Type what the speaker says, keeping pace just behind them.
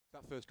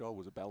That first goal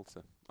was a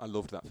belter. I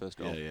loved that first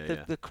goal.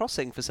 The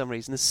crossing, for some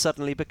reason, has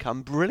suddenly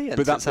become brilliant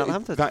But at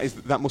Southampton.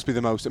 That must be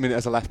the most... I mean,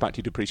 as a left-back,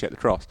 you'd appreciate the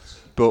cross.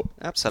 But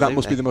Absolutely. that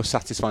must be the most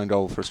satisfying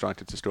goal for a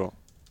striker to score.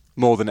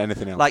 More than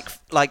anything else.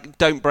 Like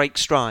don't break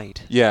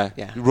stride. Yeah.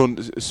 Run,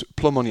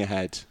 plumb on your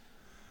head.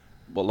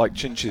 Well, like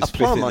Chinch's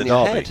fifth in the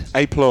derby.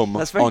 A plumb on your head.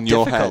 That's very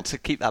difficult to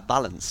keep that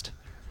balanced.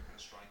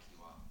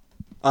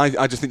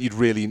 I just think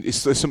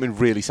there's something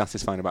really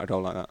satisfying about a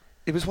goal like that.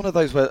 It was one of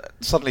those where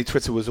suddenly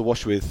Twitter was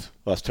awash with,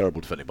 well, that's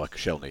terrible defending by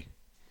Koscielny.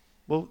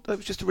 Well, that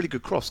was just a really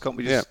good cross. Can't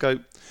we just go...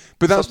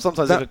 But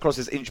sometimes if a cross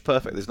is inch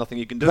perfect, there's nothing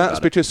you can do about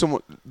it. That's because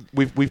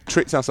we've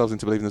tricked ourselves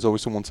into believing there's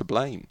always someone to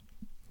blame.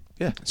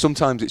 Yeah.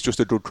 Sometimes it's just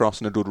a good cross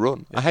and a good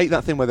run. Yeah. I hate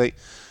that thing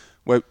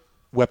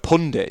where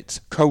pundits,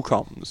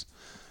 co-coms,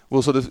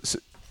 will sort of...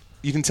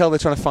 You can tell they're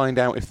trying to find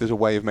out if there's a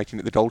way of making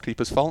it the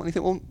goalkeeper's fault, and you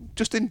think, well,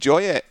 just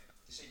enjoy it.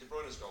 You see De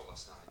Bruyne's goal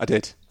last night? I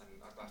did. And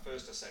at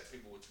first I said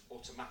people would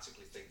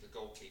automatically think the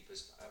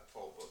goalkeeper's at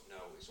fault, but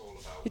no, it's all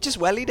about... He just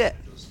wellied it.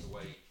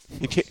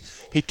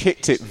 He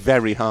kicked it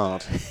very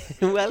hard.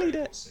 Wellied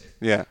it.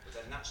 Yeah. But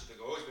then naturally they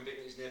go, he's been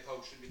hitting his near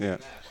post, shouldn't be there.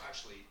 But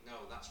actually, no,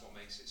 that's what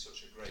makes it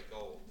such a great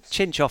goal.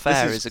 Chinch off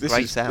air is a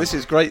great sound. This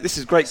is great. This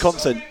is great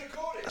content.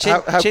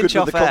 How good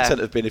would the content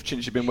have been if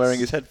Chinch had been wearing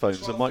his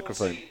headphones and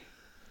microphone?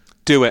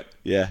 Do it.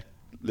 Yeah.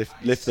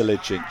 Lift the lid,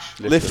 Chinch.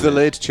 Lift the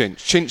lid, Chinch.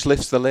 Chinch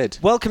lifts the lid.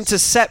 Welcome to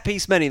Set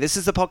Piece Menu. This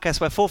is the podcast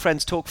where four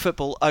friends talk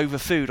football over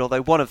food,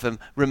 although one of them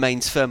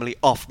remains firmly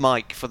off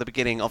mic for the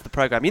beginning of the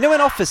programme. You know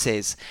when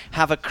offices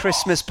have a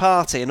Christmas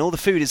party and all the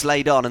food is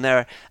laid on and there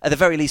are at the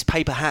very least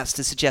paper hats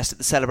to suggest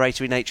the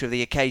celebratory nature of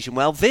the occasion?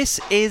 Well,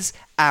 this is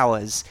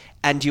ours,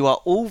 and you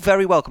are all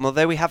very welcome,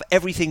 although we have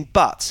everything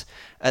but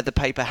the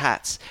paper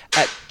hats.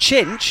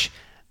 Chinch...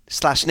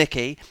 /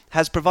 Nicky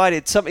has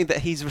provided something that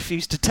he's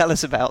refused to tell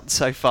us about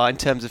so far in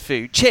terms of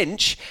food.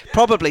 Chinch,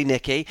 probably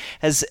Nicky,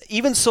 has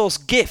even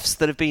sourced gifts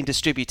that have been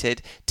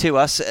distributed to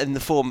us in the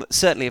form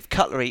certainly of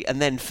cutlery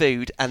and then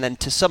food and then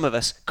to some of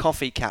us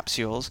coffee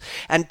capsules.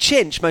 And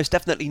Chinch, most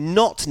definitely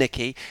not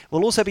Nicky,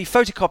 will also be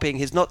photocopying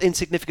his not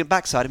insignificant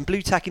backside and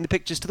blue tacking the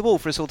pictures to the wall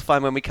for us all to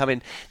find when we come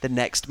in the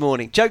next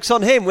morning. Joke's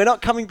on him, we're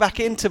not coming back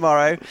in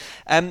tomorrow.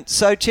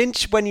 So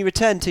Chinch, when you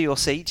return to your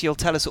seat, you'll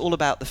tell us all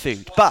about the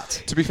food.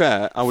 But to be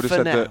fair, I would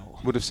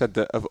have said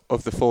that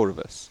of the four of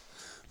us,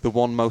 the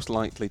one most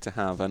likely to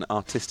have an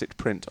artistic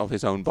print of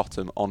his own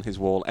bottom on his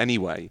wall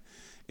anyway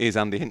is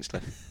Andy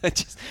Hinchcliffe.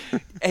 It's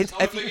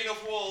not a big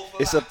enough wall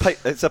for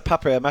it's a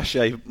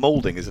papier-mâché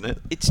moulding, isn't it?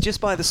 It's just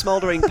by the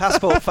smouldering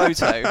passport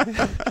photo.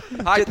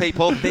 Hi,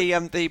 people. The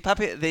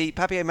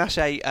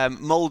papier-mâché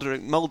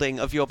moulding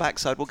of your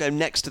backside will go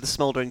next to the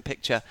smouldering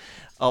picture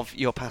of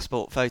your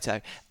passport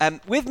photo.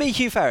 With me,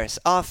 Hugh Ferris,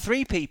 are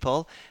three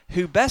people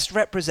who best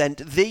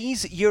represent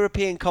these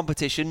European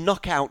competition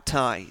knockout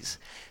ties.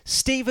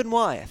 Stephen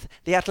Wyeth,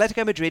 the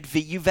Atletico Madrid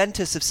v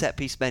Juventus of Set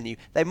Piece Menu.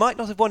 They might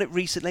not have won it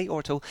recently or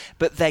at all,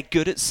 but they're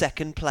good at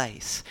second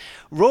place.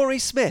 Rory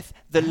Smith,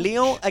 the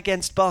Lyon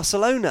against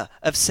Barcelona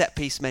of Set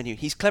Piece Menu.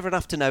 He's clever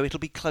enough to know it'll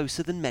be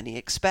closer than many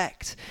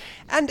expect.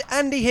 And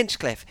Andy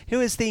Hinchcliffe, who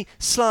is the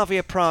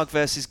Slavia Prague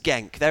versus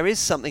Genk. There is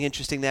something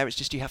interesting there, it's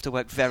just you have to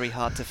work very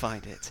hard to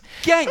find it.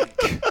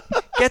 Genk!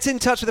 Get in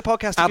touch with the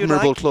podcast if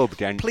Admirable you'd like. club,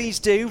 Genk. Please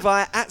do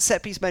via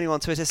 @setpiecemenu on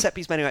Twitter,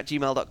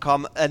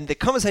 setpiecemenu@gmail.com, and the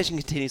conversation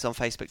continues on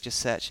Facebook. Just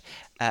search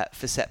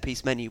for Set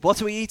Piece Menu.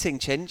 What are we eating,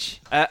 Chinch?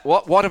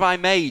 What have I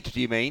made,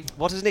 do you mean?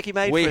 What has Nicky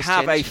made we for us,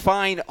 have Chinch? a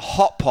fine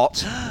hot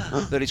pot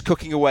that is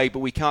cooking away, but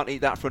we can't eat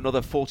that for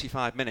another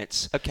 45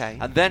 minutes. Okay.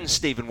 And then,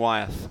 Stephen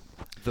Wyeth,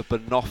 the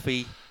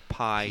banoffee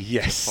pie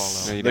Yes.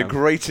 to follow. The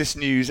greatest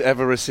news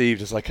ever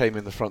received as I came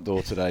in the front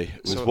door today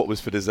was what was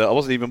for dessert. I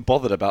wasn't even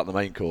bothered about the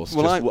main course.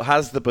 Well,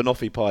 has the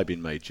banoffee pie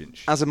been made,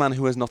 Chinch? As a man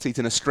who has not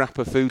eaten a scrap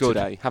of food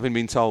today, having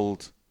been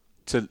told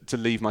to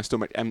leave my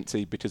stomach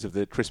empty because of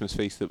the Christmas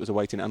feast that was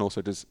awaiting, and also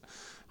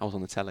I was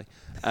on the telly.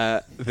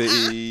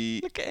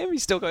 Look at him,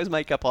 he's still got his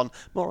makeup on.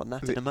 More on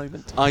that in a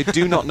moment. I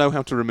do not know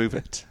how to remove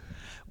it.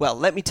 Well,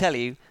 let me tell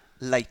you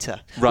later.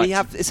 Right. We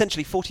have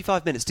essentially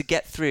 45 minutes to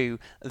get through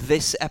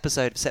this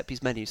episode of Set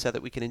Piece Menu so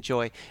that we can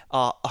enjoy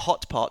our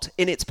hot pot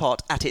in its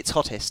pot at its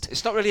hottest.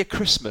 It's not really a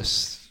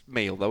Christmas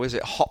meal, though, is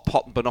it? Hot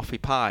pot and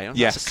banoffee pie.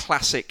 Yes. That's a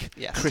classic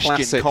Christian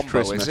Classic combo,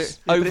 Christmas. is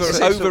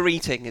it?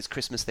 Overeating is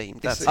Christmas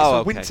themed.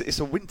 It's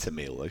a winter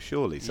meal, though,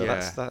 surely. So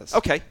that's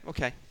Okay.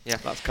 Yeah.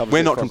 That's covered.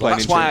 We're not complaining.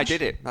 That's why I Chinch.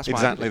 did it.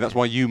 That's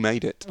why you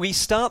made it. We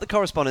start the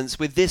correspondence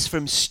with this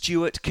from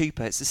Stuart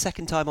Cooper. It's the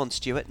second time on,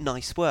 Stuart.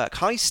 Nice work.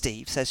 Hi,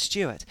 Steve, says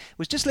Stuart.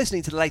 Was just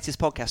listening to the latest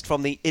podcast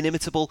from the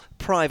inimitable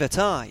Private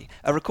Eye,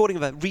 a recording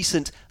of a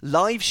recent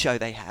live show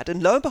they had,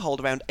 and lo and behold,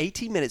 around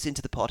 18 minutes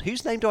into the pod,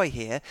 whose name do I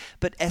hear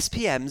but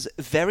SPM's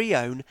very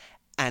own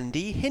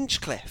Andy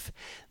Hinchcliffe.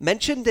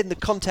 Mentioned in the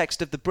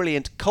context of the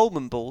brilliant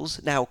Coleman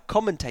balls, now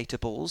commentator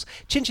balls,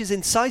 Chinch's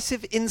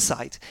incisive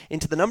insight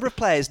into the number of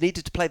players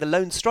needed to play the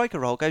lone striker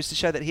role goes to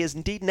show that he has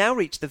indeed now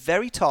reached the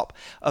very top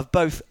of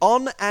both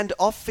on and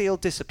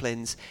off-field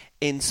disciplines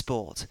in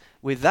sport.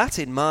 With that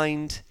in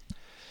mind,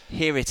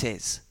 here it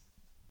is.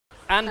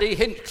 Andy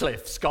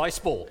Hinchcliffe, Sky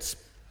Sports.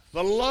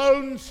 the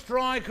lone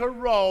striker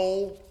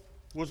role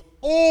was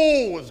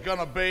always going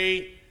to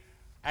be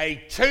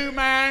a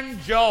two-man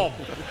job.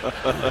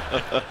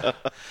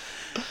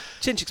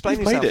 Chinch, explain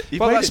yourself.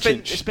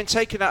 It's been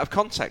taken out of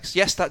context.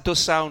 Yes, that does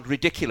sound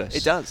ridiculous.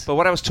 It does. But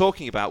what I was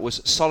talking about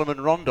was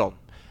Solomon Rondon.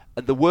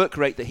 And the work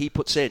rate that he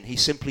puts in, he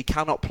simply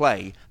cannot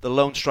play the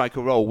lone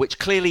striker role, which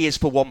clearly is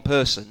for one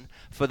person,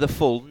 for the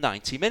full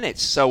 90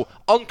 minutes. So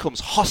on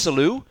comes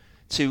Joselu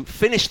to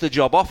finish the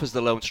job off as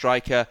the lone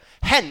striker.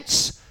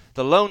 Hence,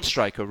 the lone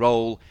striker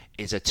role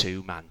is a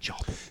two-man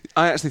job.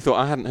 I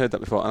hadn't heard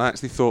that before, and I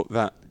actually thought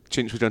that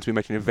Chinch was going to be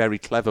making a very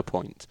clever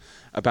point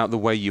about the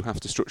way you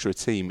have to structure a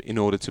team in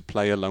order to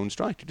play a lone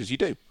striker, because you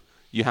do.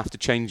 You have to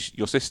change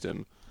your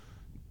system.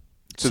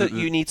 So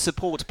you need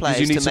support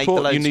players to make the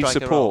lone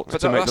striker role.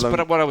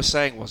 But what I was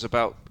saying was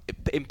about,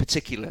 in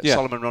particular,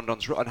 Solomon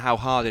Rondon's and how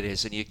hard it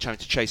is, and you're trying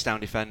to chase down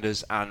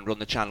defenders and run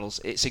the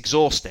channels. It's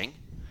exhausting.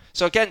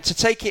 So again, to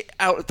take it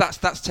out,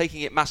 that's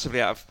taking it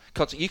massively out of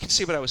context. You can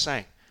see what I was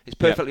saying. It's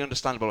perfectly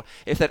understandable.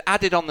 If they'd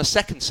added on the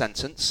second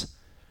sentence,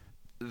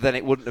 then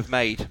it wouldn't have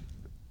made...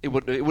 It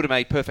would have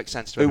made perfect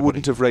sense to everybody. It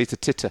wouldn't have raised a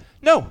titter.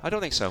 No, I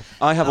don't think so.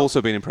 I have also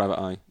been in private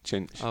eye,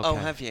 Chinch. Okay. Oh,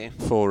 have you?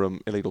 For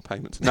illegal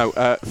payments. No,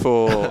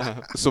 for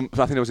some.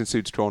 I think I was in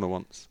Suits Corner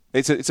once.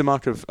 It's a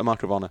mark of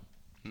honour.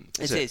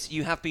 It is.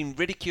 You have been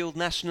ridiculed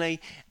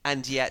nationally,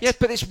 and yet... Yes,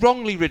 but it's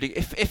wrongly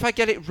ridiculed. If I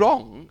get it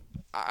wrong,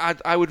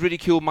 I would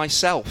ridicule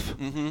myself.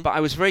 Mm-hmm. But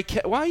I was very...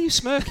 Why are you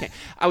smirking?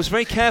 I was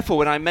very careful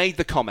when I made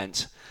the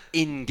comment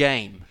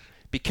in-game.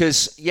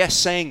 Because, yes,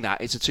 saying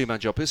that it's a two-man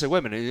job. People say, wait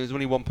a minute, there's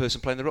only one person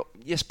playing the role.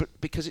 Yes, but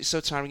because it's so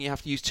tiring, you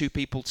have to use two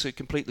people to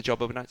complete the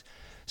job overnight.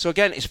 So,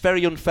 again, it's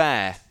very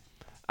unfair.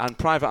 And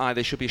Private Eye,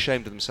 they should be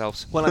ashamed of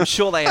themselves. Well, I'm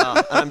sure they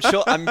are. And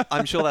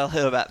I'm sure they'll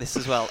hear about this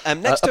as well.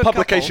 Next to a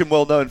publication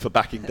well known for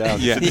backing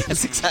down.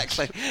 Yes,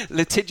 exactly.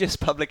 Litigious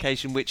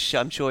publication, which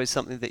I'm sure is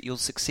something that you'll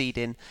succeed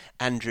in,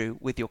 Andrew,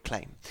 with your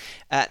claim.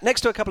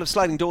 Next to a couple of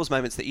sliding doors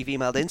moments that you've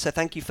emailed in. So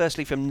thank you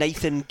firstly from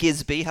Nathan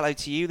Gisby. Hello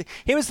to you.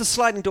 Here is the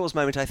sliding doors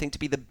moment I think to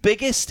be the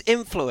biggest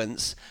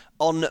influence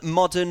on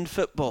modern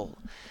football.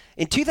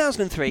 In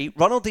 2003,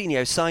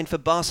 Ronaldinho signed for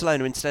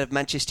Barcelona instead of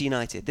Manchester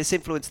United. This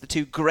influenced the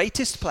two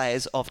greatest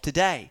players of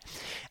today.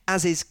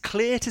 As is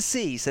clear to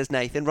see, says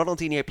Nathan,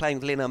 Ronaldinho playing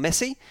with Lionel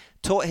Messi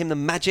taught him the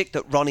magic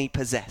that Ronnie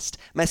possessed.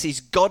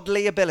 Messi's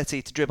godly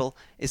ability to dribble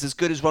is as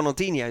good as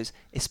Ronaldinho's,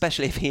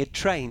 especially if he had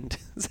trained,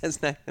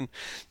 says Nathan.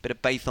 Bit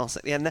of bathos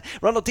at the end there.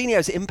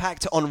 Ronaldinho's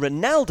impact on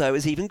Ronaldo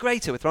is even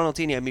greater. With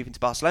Ronaldinho moving to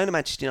Barcelona,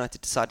 Manchester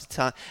United decided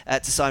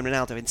to sign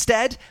Ronaldo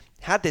instead.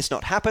 Had this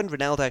not happened,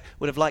 Ronaldo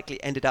would have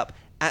likely ended up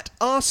at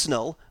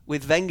Arsenal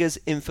with Wenger's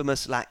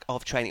infamous lack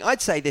of training.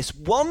 I'd say this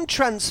one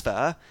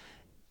transfer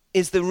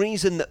is the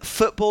reason that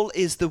football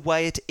is the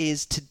way it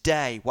is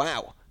today.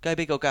 Wow. Go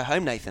big or go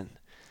home, Nathan.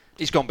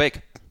 He's gone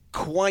big.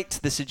 Quite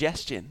the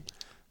suggestion.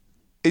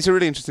 It's a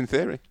really interesting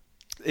theory.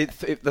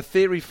 The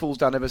theory falls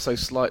down ever so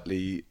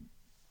slightly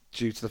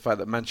due to the fact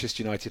that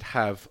Manchester United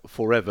have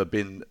forever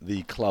been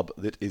the club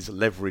that is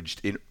leveraged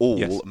in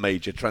all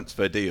major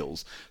transfer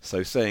deals.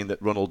 So saying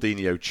that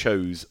Ronaldinho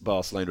chose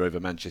Barcelona over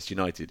Manchester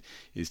United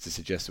is to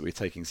suggest that we're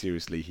taking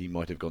seriously he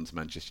might have gone to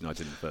Manchester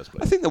United in the first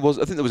place. I think there was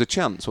a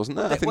chance, wasn't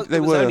there? It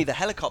was only the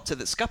helicopter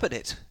that scuppered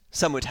it.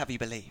 Some would have you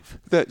believe.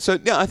 I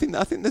think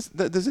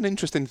there's an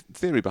interesting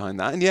theory behind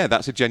that, and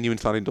that's a genuine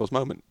sliding doors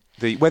moment.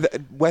 Would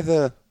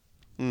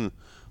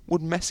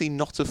Messi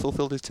not have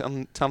fulfilled his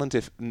talent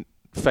if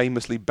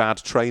famously bad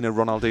trainer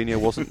Ronaldinho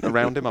wasn't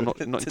around him? I'm not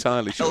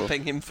entirely sure.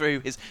 Helping him through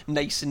his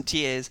nascent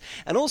years.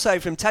 And also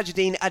from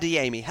Tajuddin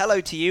Adeyemi.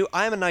 Hello to you.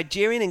 I am a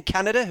Nigerian in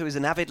Canada who is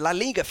an avid La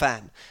Liga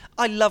fan.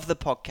 I love the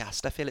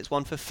podcast. I feel it's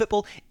one for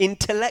football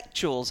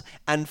intellectuals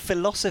and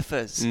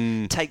philosophers.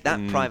 Take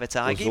that, Private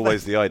Eye. That's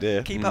always the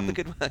idea. Keep up the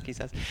good work, he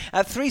says.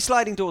 3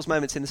 sliding doors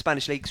moments in the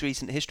Spanish League's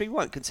recent history. We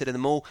won't consider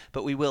them all,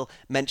 but we will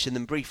mention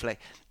them briefly.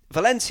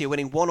 Valencia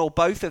winning one or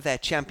both of their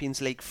Champions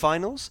League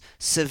finals,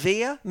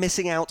 Sevilla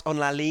missing out on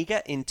La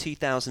Liga in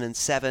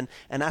 2007,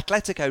 and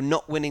Atletico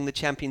not winning the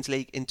Champions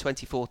League in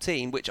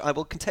 2014, which I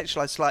will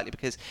contextualise slightly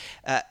because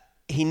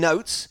he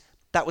notes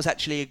that was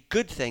actually a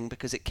good thing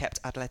because it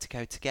kept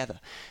Atletico together.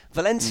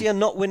 Valencia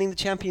not winning the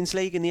Champions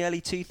League in the early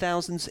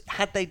 2000s,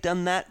 had they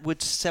done that,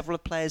 would several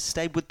players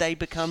stay? Would they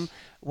become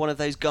one of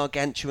those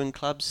gargantuan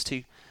clubs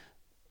to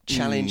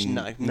challenge?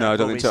 No, I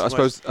don't think so.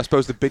 I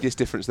suppose the biggest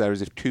difference there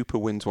is if Cooper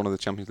wins one of the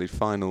Champions League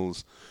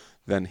finals,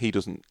 then he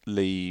doesn't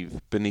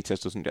leave.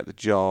 Benitez doesn't get the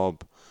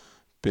job.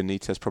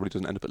 Benitez probably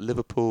doesn't end up at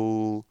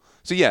Liverpool.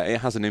 So it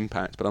has an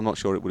impact, but I'm not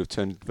sure it would have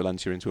turned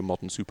Valencia into a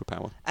modern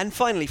superpower. And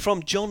finally,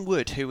 from John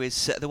Wood, who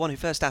is the one who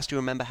first asked you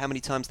to remember how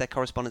many times their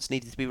correspondence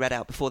needed to be read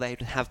out before they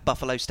would have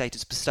Buffalo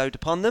status bestowed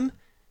upon them.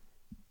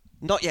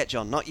 Not yet,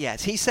 John, not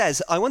yet. He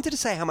says, I wanted to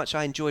say how much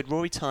I enjoyed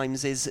Rory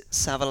Times'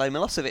 Savalo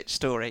Milosevic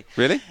story.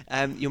 Really?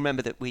 You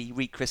remember that we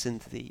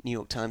rechristened the New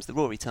York Times the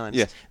Rory Times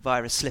yes.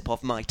 via a slip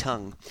of my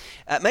tongue.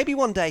 Maybe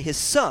one day his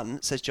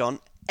son, says John,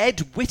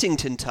 Ed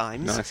Whittington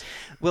Times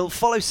will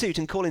follow suit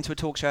and call into a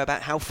talk show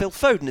about how Phil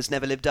Foden has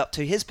never lived up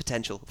to his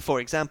potential, for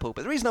example.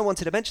 But the reason I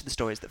wanted to mention the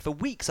story is that for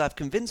weeks I've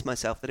convinced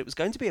myself that it was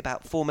going to be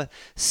about former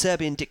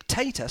Serbian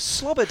dictator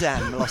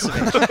Slobodan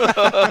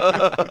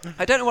Milosevic.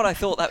 I don't know what I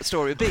thought that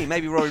story would be.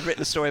 Maybe Rory had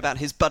written a story about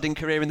his budding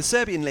career in the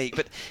Serbian league,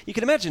 but you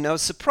can imagine I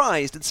was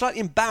surprised and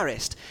slightly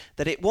embarrassed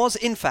that it was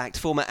in fact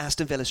former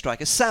Aston Villa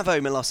striker Savo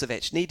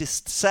Milosevic.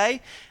 Needless to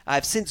say,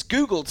 I've since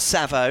Googled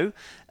Savo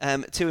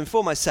to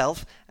inform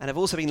myself, and I've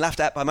also been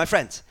laughed at by my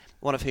friends,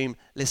 one of whom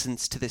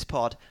listens to this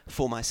pod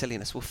for my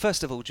silliness. Well,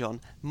 first of all,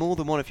 John, more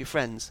than one of your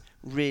friends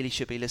really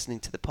should be listening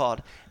to the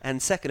pod.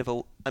 And second of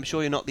all, I'm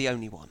sure you're not the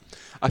only one.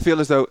 I feel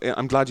as though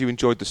I'm glad you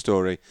enjoyed the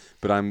story,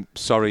 but I'm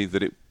sorry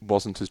that it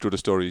wasn't as good a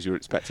story as you were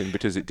expecting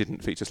because it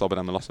didn't feature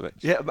Slobodan Milosevic.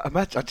 Yeah,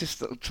 I just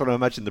trying to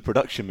imagine the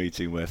production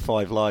meeting where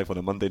 5 Live on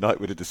a Monday night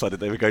would have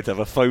decided they were going to have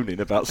a phone-in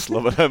about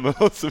Slobodan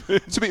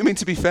Milosevic.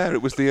 To be fair,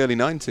 it was the early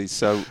 90s,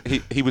 so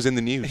he was in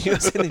the news. He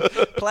was in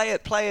the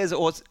players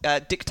or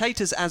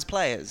dictators as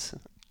players.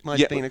 Might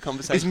have been a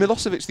conversation. Is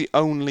Milosevic the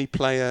only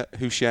player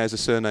who shares a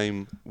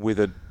surname with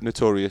a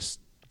notorious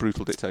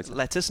brutal dictator?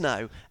 Let us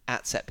know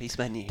at Set Piece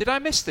Menu. Did I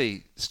miss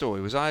the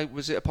story? Was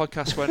it a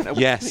podcast when...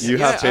 Yes. You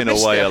have been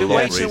away a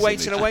lot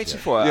recently. waiting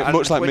for it. Yeah,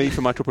 much like me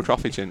for my cup of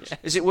coffee, Chinch.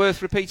 Is it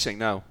worth repeating?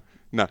 No.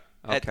 No.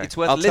 Okay. It's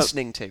worth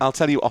listening to. I'll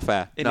tell you off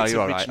air. No, you're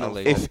all right. I'll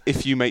leave.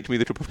 If you make me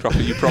the cup of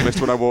coffee you promised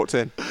when I walked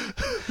in.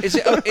 Is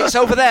it? It's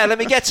over there. Let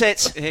me get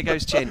it. Here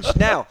goes Chinch.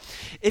 Now,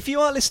 if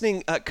you are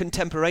listening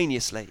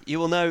contemporaneously, you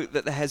will know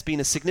that there has been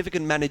a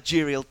significant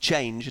managerial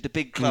change at a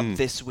big club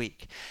this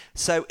week.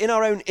 So, in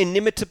our own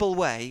inimitable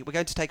way, we're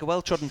going to take a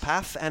well-trodden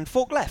path and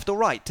fork left or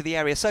right to the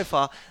area so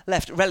far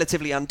left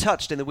relatively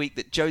untouched in the week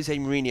that Jose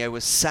Mourinho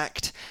was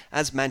sacked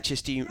as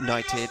Manchester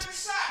United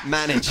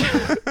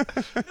manager.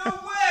 No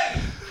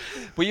way!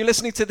 Were you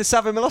listening to the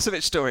Savo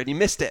Milosevic story and you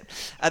missed it?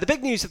 The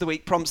big news of the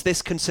week prompts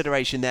this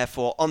consideration,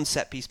 therefore, on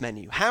Set Piece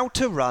Menu. How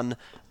to run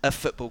a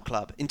football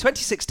club. In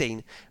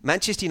 2016,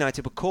 Manchester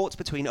United were caught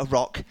between a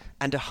rock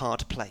and a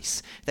hard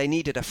place. They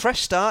needed a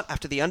fresh start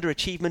after the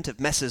underachievement of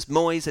Messrs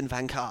Moyes and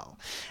Van Gaal.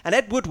 And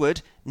Ed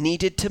Woodward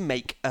needed to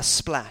make a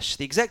splash.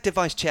 The executive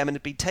vice chairman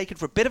had been taken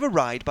for a bit of a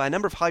ride by a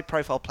number of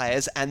high-profile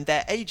players and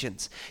their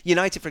agents.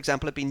 United, for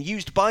example, had been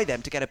used by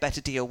them to get a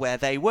better deal where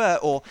they were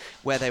or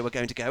where they were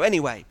going to go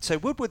anyway. So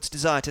Woodward's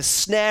desire to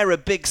snare a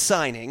big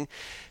signing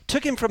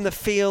took him from the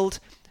field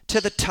to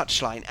the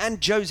touchline,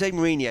 and Jose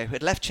Mourinho, who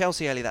had left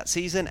Chelsea early that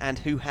season and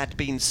who had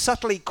been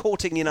subtly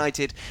courting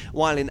United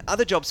while in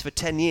other jobs for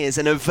 10 years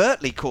and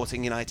overtly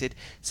courting United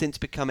since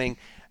becoming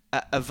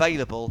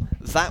available,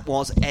 that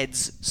was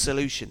Ed's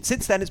solution.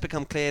 Since then, it's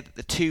become clear that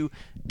the two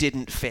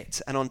didn't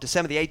fit. And on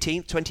December the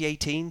 18th,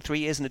 2018, 3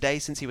 years and a day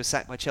since he was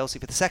sacked by Chelsea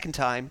for the second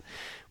time,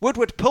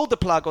 Woodward pulled the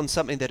plug on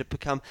something that had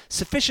become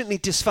sufficiently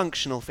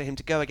dysfunctional for him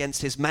to go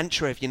against his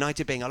mantra of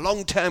United being a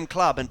long-term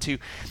club and to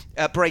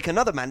break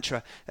another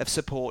mantra of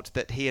support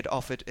that he had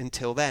offered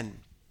until then.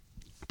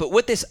 But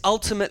would this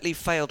ultimately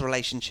failed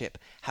relationship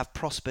have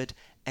prospered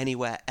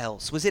anywhere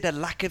else? Was it a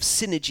lack of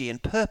synergy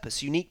and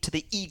purpose unique to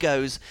the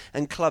egos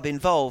and club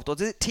involved? Or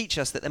did it teach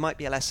us that there might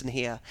be a lesson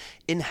here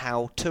in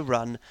how to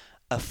run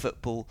a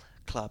football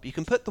club? You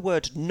can put the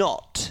word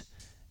not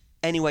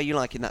anywhere you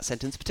like in that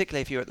sentence,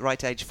 particularly if you're at the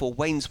right age for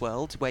Wayne's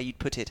World, where you'd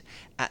put it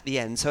at the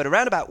end. So in a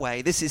roundabout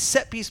way, this is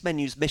Set Piece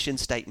Menu's mission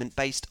statement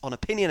based on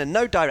opinion and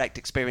no direct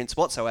experience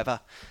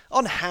whatsoever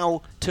on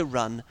how to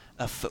run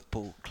a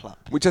football club.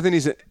 Which I think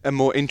is a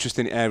more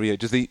interesting area,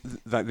 just the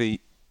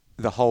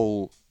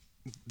whole...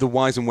 the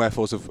whys and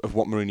wherefores of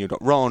what Mourinho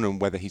got wrong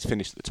and whether he's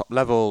finished at the top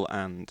level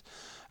and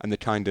the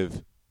kind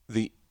of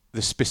the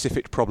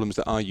specific problems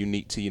that are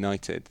unique to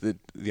United,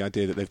 the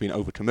idea that they've been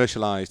over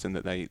commercialised and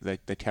that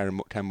they care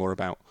more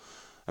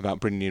about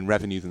bringing in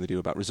revenue than they do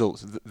about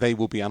results. They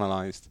will be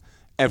analysed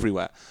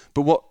everywhere.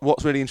 But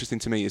what's really interesting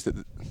to me is that...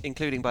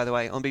 including, by the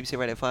way, on BBC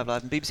Radio 5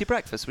 Live and BBC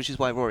Breakfast, which is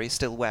why Rory is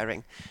still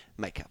wearing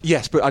makeup.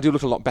 Yes, but I do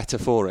look a lot better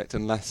for it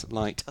and less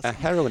like a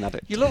heroin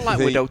addict. You look like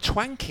Widow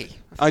Twanky.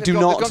 I do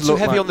not got look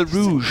too heavy like on the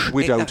rouge.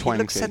 Widow He Twanky.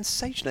 looks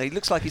sensational. He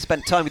looks like he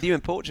spent time with you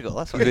in Portugal.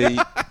 That's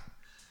what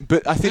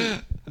But I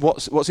think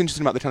what's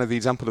interesting about the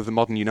example of the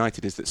modern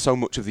United is that so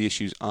much of the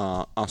issues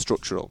are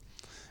structural.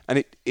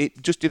 And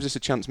it just gives us a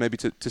chance maybe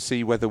to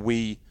see whether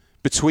we,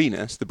 between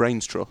us, the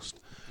Brains Trust,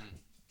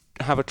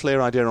 have a clear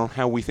idea on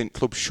how we think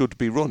clubs should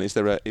be run. Is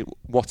there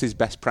what is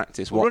best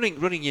practice?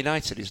 Running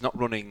United is not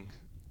running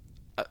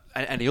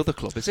any other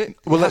club, is it?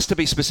 Well, it has to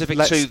be specific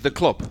to the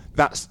club.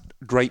 That's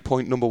great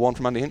point number one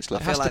from Andy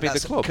Hinchcliffe. It has to be the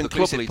club. The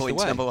club leads the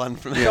way. Number one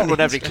from you can't run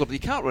every club. You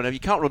can't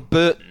run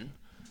Burton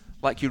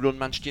like you run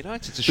Manchester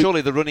United. So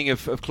surely the running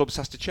of clubs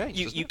has to change.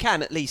 You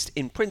can, at least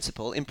in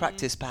principle. In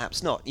practice,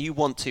 perhaps not. You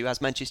want to,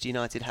 as Manchester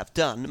United have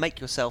done, make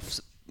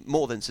yourself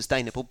more than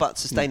sustainable, but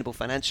sustainable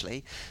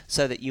financially,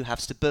 so that you have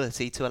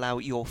stability to allow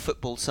your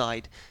football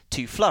side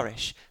to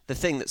flourish. The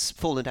thing that's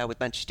fallen down with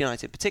Manchester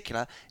United in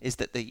particular is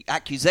that the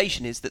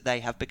accusation is that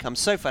they have become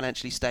so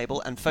financially stable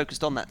and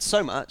focused on that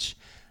so much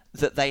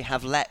that they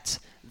have let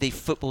the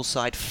football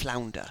side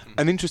flounder.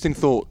 An interesting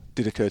thought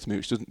did occur to me,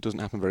 which doesn't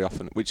happen very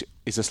often, which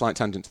is a slight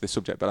tangent to this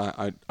subject, but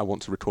I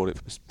want to record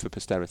it for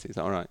posterity. Is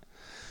that all right?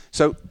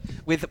 So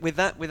with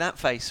that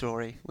face,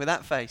 Rory, with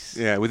that face.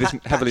 Yeah, with this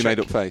heavily made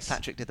up face.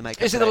 Patrick did the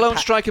makeup. Is it the lone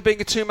striker being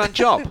a two-man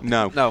job?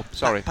 No,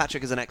 sorry.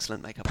 Patrick is an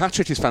excellent makeup.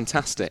 Patrick is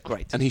fantastic.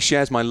 Great. And he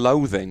shares my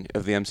loathing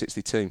of the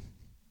M62.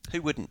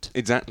 Who wouldn't?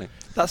 Exactly.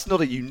 That's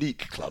not a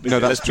unique club. No, is it?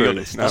 that's Let's be true.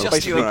 honest. No,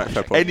 Just you. right,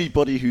 fair point.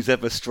 Anybody who's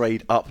ever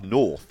strayed up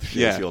north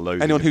shares your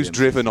loathing. Anyone of who's the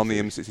driven M62. on the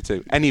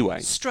M62.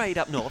 Anyway, Straight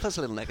up north. That's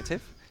a little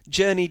negative.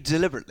 Journeyed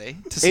deliberately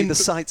to see the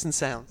sights and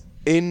sounds.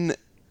 in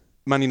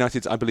Man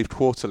United's, I believe,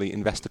 quarterly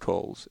investor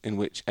calls, in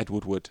which Ed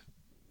Woodward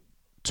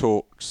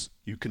talks.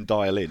 You can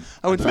dial in.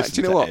 Oh, in and fact, listen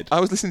do you know to what? Ed. I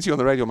was listening to you on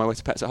the radio on my way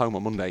to Pets at Home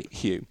on Monday,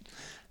 Hugh,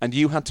 and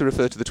you had to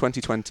refer to the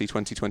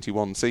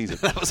 2020-2021 season.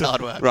 That was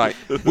hard work. Right.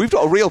 We've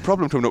got a real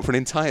problem coming up for an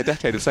entire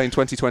decade of saying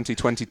 2020,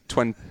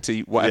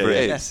 2020, whatever Yeah,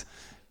 it is. Yes.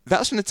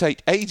 That's going to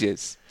take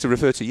ages to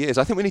refer to years.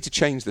 I think we need to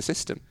change the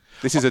system.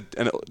 This is a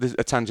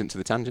tangent to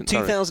the tangent.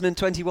 Sorry.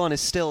 2021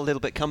 is still a little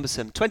bit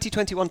cumbersome.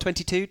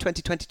 2021-22,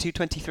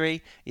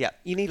 2022-23. Yeah,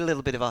 you need a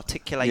little bit of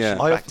articulation Yeah.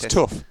 practice. It's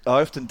tough.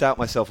 I often doubt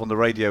myself on the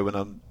radio when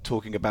I'm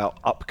talking about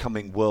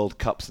upcoming World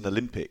Cups and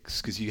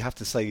Olympics because you have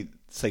to say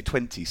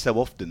 20 so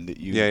often that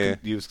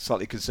you're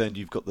slightly concerned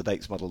you've got the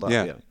dates muddled up.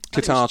 Yeah.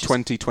 Qatar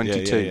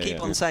 2022. Yeah.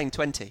 Keep on saying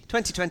 2020,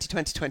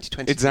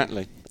 2020.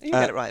 Exactly. You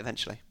get it right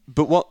eventually.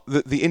 But what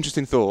the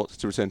interesting thought,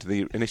 to return to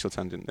the initial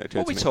tangent that occurred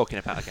What are we to me, talking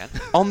about again?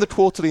 on the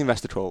quarterly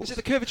investor calls, Is it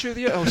the curvature of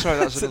the Earth? Oh, sorry,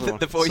 that was So another one.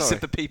 the voice Sorry.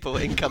 of the people,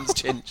 in comes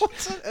Chinch.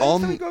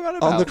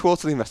 on the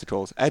quarterly investor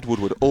calls, Ed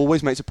Woodward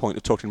always makes a point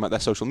of talking about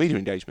their social media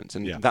engagements,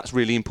 and Yeah. that's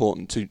really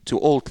important to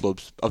all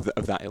clubs of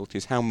that ilk,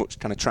 is how much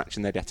kind of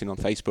traction they're getting on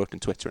Facebook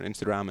and Twitter and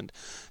Instagram and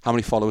how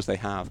many followers they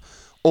have.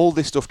 All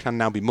this stuff can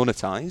now be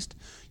monetized.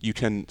 You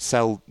can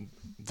sell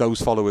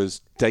those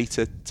followers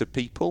data to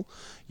people.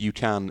 You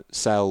can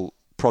sell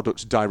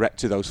products direct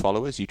to those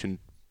followers. You can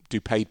do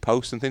paid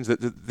posts and things.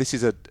 This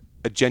is a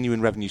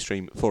genuine revenue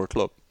stream for a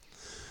club.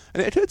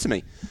 And it occurred to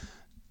me,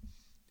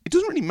 it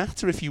doesn't really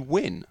matter if you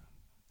win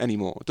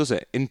anymore, does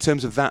it? In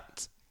terms of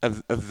that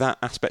that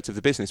aspect of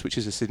the business, which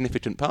is a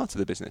significant part of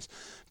the business.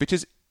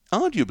 Because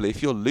arguably,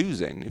 if you're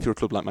losing, if you're a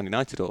club like Man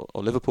United or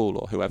Liverpool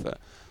or whoever,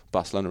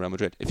 Barcelona, Real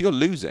Madrid, if you're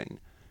losing,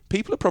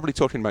 people are probably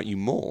talking about you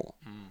more.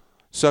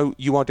 So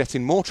you are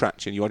getting more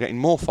traction, you are getting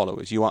more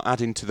followers, you are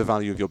adding to the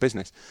value of your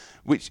business.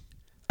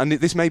 And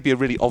this may be a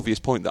really obvious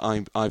point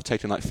that I've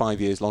taken like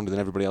 5 years longer than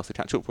everybody else to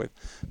catch up with.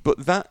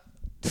 But that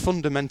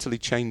fundamentally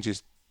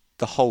changes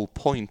the whole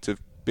point of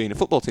being a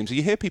football team. So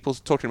you hear people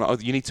talking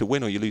about, you need to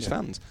win or you lose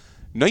fans.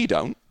 No, you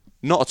don't.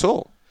 Not at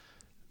all.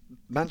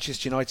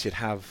 Manchester United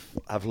have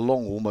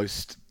long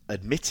almost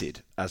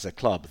admitted as a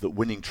club that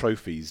winning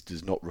trophies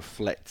does not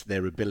reflect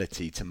their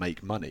ability to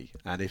make money.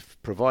 And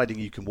if providing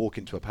you can walk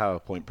into a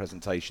PowerPoint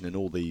presentation and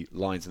all the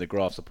lines and the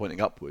graphs are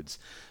pointing upwards,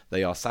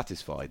 they are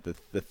satisfied.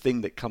 The thing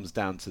that comes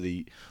down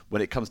to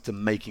when it comes to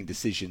making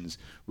decisions,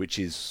 which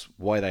is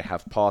why they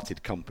have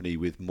parted company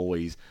with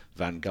Moyes,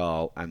 Van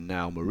Gaal and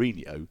now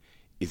Mourinho,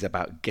 is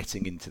about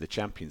getting into the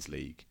Champions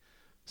League.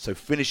 So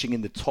finishing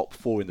in the top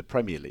four in the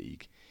Premier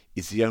League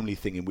is the only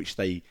thing in which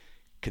they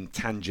can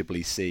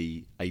tangibly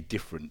see a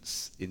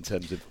difference in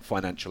terms of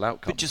financial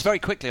outcomes. But just very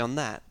quickly on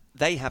that,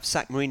 they have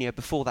sacked Mourinho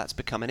before that's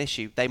become an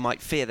issue. They might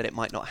fear that it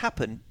might not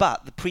happen,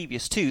 but the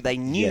previous two, they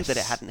knew that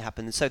it hadn't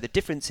happened. And so the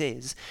difference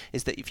is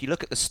that if you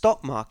look at the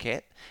stock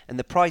market and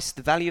the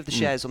value of the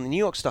shares on the New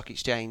York Stock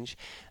Exchange,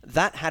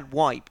 that had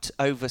wiped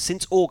over,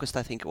 since August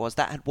I think it was,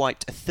 that had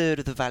wiped a third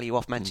of the value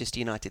off Manchester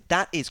United.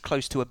 That is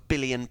close to £1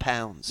 billion.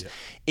 Yeah.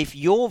 If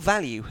your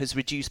value has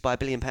reduced by £1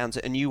 billion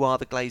and you are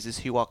the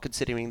Glazers who are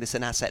considering this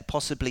an asset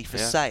possibly for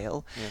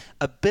sale,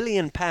 £1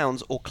 billion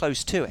or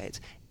close to it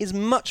is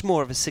much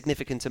more of a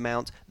significant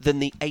amount than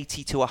the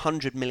 80 to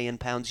 100 million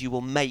pounds you will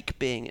make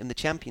being in the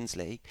Champions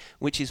League,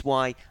 which is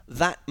why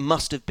that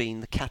must have been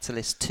the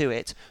catalyst to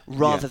it,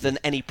 rather than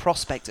any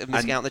prospect of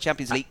missing out on the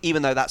Champions League,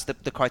 even though that's the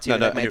criteria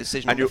they made a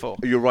decision on before.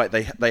 You're right,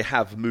 they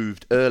have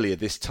moved earlier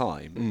this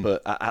time,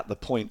 but at the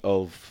point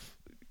of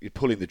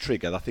pulling the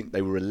trigger, I think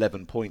they were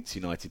 11 points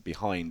United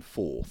behind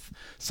fourth.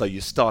 So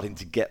you're starting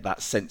to get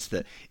that sense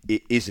that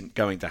it isn't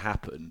going to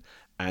happen,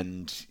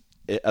 and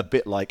a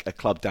bit like a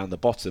club down the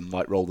bottom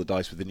might roll the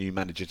dice with a new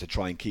manager to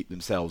try and keep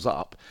themselves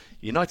up.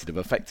 United have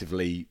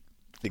effectively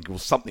think, well,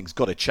 something's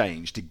got to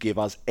change to give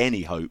us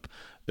any hope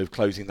of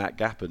closing that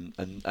gap, and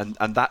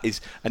that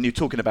is, and you're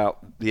talking about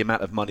the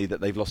amount of money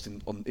that they've lost in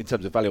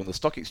terms of value on the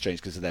stock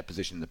exchange because of their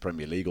position in the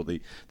Premier League, or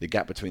the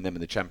gap between them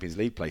and the Champions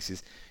League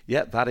places.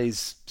 Yeah, that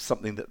is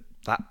something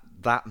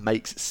that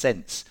makes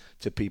sense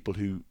to people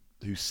who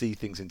see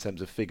things in terms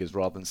of figures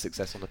rather than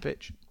success on the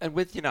pitch. And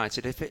with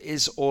United, if it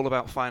is all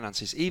about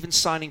finances, even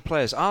signing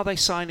players, are they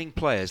signing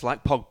players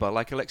like Pogba,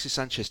 like Alexis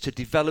Sanchez, to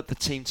develop the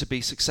team to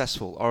be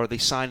successful? Or are they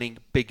signing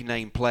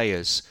big-name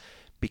players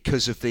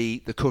because of the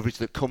coverage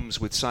that comes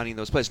with signing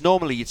those players?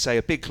 Normally, you'd say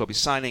a big club is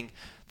signing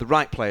the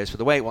right players for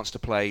the way it wants to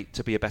play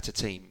to be a better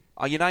team.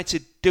 Are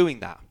United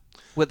doing that?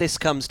 Well, this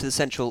comes to the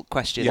central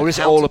question. Or is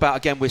it all about,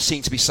 again, we're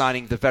seen to be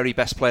signing the very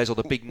best players or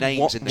the big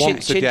names in the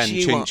once game? again,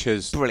 Chinch Chinch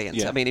has... brilliant.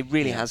 Yeah. I mean, he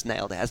really has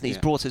nailed it, hasn't he?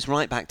 He's brought us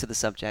right back to the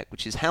subject,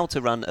 which is how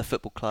to run a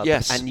football club.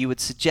 Yes. And you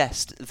would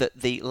suggest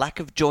that the lack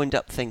of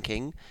joined-up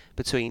thinking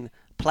between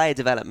player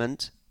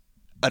development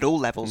at all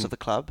levels of the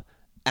club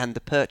and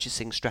the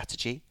purchasing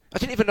strategy... I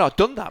didn't even know I'd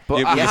done that,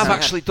 but I have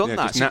actually done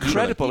that. It's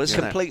incredible, isn't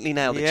it? Completely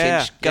nailed it,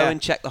 Yeah, Chinch. Go and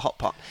check the hot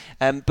pot.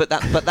 But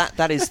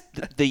that is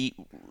the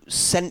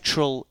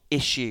central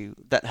issue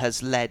that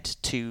has led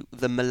to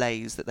the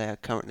malaise that they are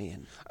currently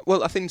in.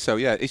 Well, I think so.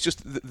 Yeah, it's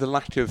just the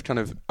lack of kind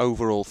of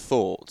overall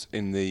thought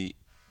in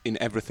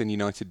everything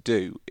United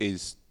do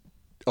is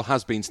or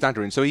has been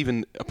staggering. So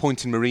even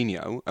appointing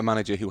Mourinho, a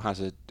manager who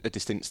has a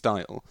distinct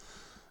style,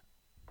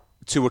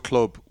 to a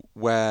club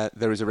where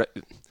there is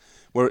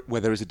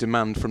where there is a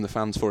demand from the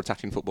fans for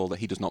attacking football that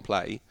he does not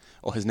play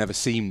or has never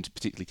seemed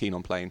particularly keen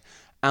on playing,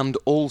 and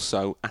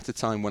also at a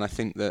time when I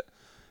think that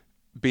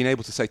being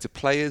able to say to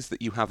players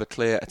that you have a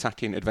clear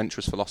attacking,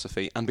 adventurous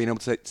philosophy and being able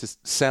to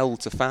sell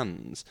to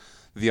fans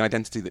the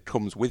identity that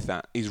comes with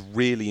that is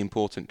really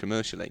important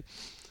commercially.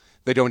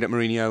 They don't get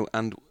Mourinho,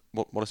 and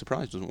what a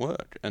surprise, doesn't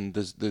work. And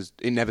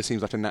it never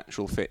seems like a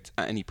natural fit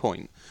at any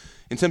point.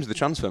 In terms of the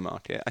transfer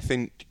market, I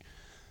think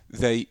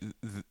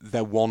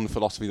their one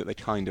philosophy that they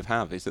kind of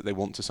have is that they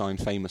want to sign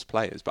famous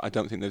players, but I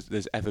don't think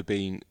there's ever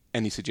been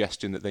any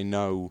suggestion that they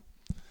know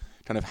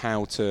kind of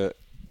that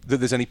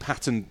there's any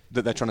pattern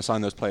that they're trying to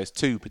sign those players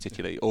to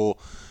particularly, or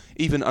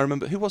even I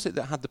remember who was it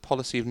that had the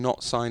policy of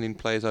not signing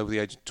players over the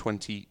age of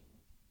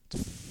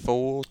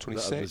 24,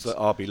 26?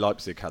 RB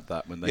Leipzig had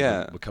that when they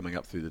were coming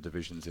up through the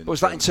divisions.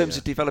 Was that in terms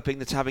of developing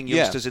having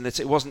youngsters in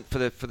it? It wasn't for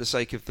the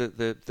sake of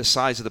the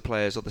size of the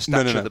players or the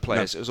stature of the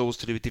players. No. It was always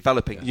to do with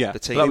developing the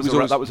team.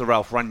 That was a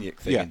Ralph Rangnick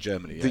thing in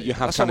Germany.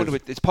 That's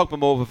it's Pogba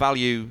more of a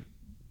value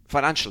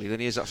financially than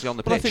he is actually on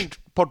the pitch. I think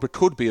Pogba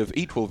could be of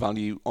equal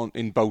value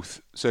in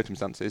both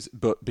circumstances,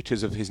 but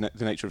because of the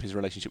nature of his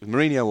relationship with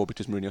Mourinho, or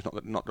because Mourinho's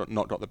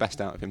not got the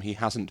best out of him, he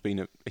hasn't been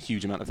a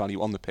huge amount of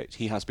value on the pitch.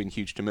 He has been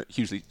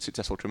hugely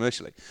successful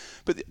commercially.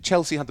 But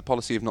Chelsea had the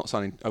policy of not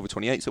signing over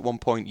 28s at one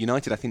point.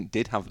 United, I think,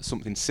 did have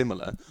something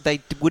similar.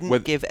 They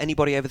wouldn't give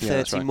anybody over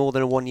 30 right. more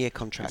than a one-year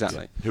contract.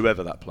 Exactly.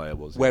 Whoever that player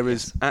was.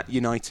 Whereas at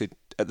United,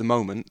 at the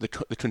moment, the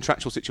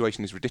contractual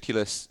situation is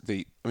ridiculous.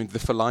 The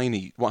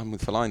Fellaini, what happened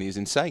with Fellaini is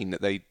insane.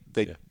 That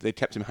they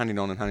kept him hanging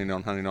on,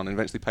 and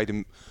eventually paid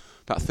him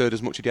about a third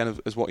as much again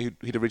as what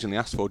he'd originally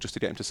asked for, just to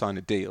get him to sign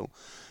a deal.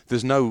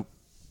 There's no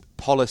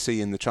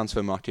policy in the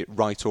transfer market,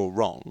 right or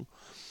wrong.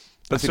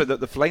 But so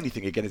the Fellaini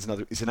thing again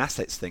is an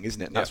assets thing,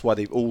 isn't it? And that's why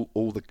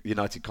all the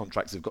United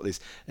contracts have got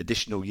this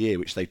additional year,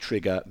 which they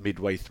trigger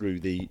midway through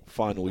the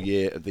final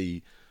year of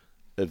the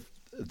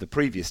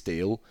previous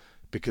deal,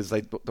 because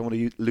they don't want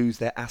to lose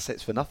their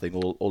assets for nothing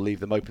or leave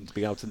them open to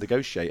be able to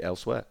negotiate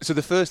elsewhere. So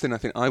the first thing I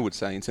think I would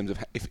say in terms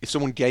of if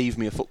someone gave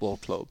me a football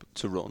club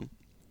to run,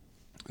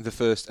 the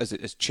first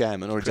as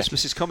chairman or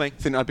Christmas is coming.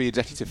 I think I'd be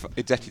executive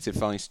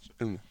vice.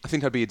 I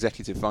think I'd be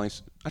executive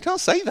vice. I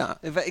can't say that.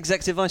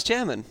 Executive vice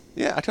chairman.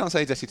 Yeah, I can't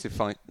say executive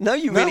vice. No,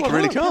 you really can't. I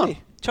really can't.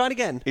 Try it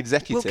again.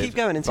 Executive. We'll keep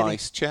going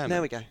vice chairman.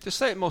 There we go. Just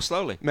say it more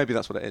slowly. Maybe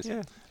that's what it is.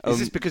 Yeah. Is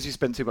this because you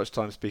spend too much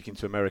time speaking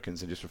to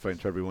Americans and just referring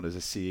to everyone as a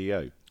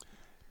CEO?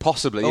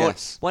 Possibly,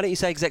 yes. Why don't you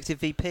say executive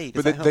VP?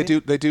 But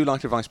they do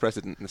like a vice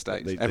president in the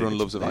States. Everyone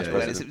loves a vice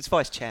president. It's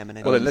vice chairman.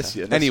 Anyway, well, unless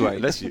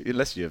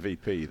you're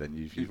VP, then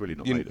you've really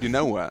not made it. You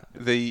know where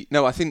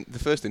I think the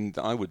first thing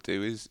that I would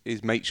do is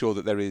make sure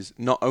that there is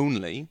not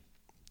only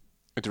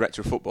a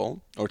director of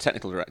football or a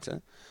technical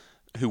director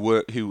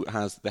who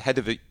has the head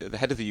of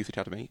the youth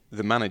academy,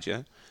 the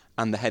manager,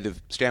 and the head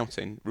of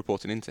scouting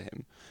reporting into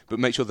him, but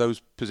make sure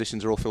those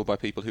positions are all filled by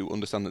people who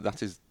understand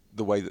that is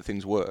the way that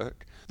things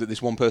work. That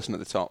this one person at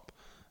the top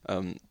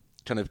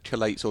kind of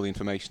collates all the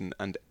information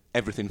and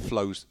everything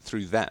flows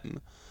through them,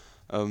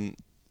 and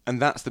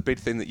that's the big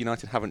thing that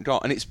United haven't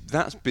got. And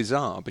that's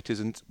bizarre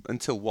because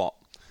until what,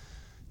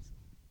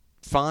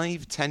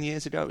 5-10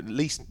 years ago, at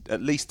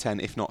least 10,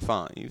 if not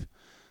 5,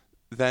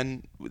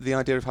 then the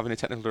idea of having a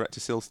technical director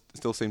still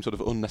seems sort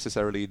of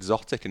unnecessarily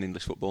exotic in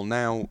English football.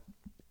 Now,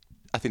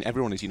 I think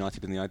everyone is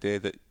united in the idea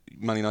that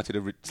Man United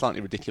are slightly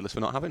ridiculous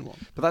for not having one.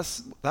 But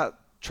that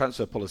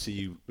transfer policy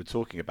you were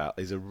talking about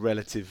is a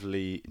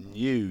relatively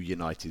new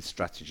United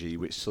strategy,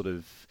 which sort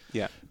of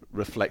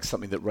reflects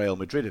something that Real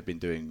Madrid have been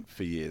doing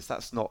for years.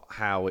 That's not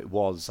how it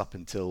was up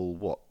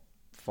until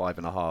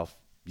 5.5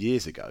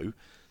 years ago.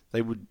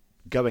 They would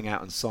going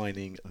out and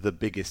signing the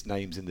biggest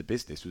names in the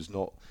business was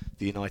not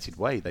the United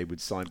way. They would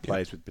sign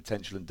players with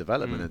potential and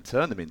development and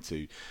turn them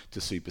into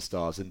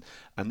superstars.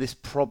 And this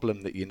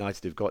problem that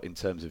United have got in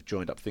terms of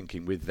joined up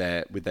thinking with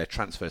their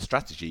transfer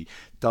strategy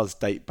does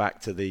date back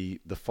to the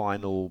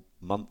final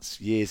months,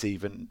 years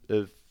even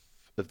of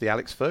of the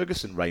Alex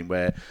Ferguson reign,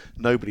 where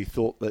nobody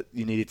thought that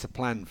you needed to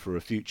plan for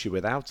a future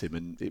without him.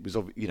 And it was,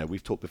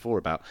 we've talked before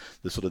about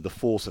the sort of the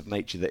force of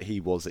nature that he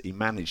was, that he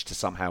managed to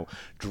somehow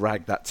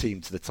drag that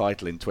team to the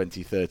title in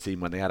 2013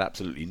 when they had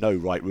absolutely no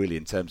right really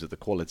in terms of the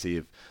quality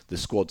of the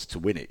squads to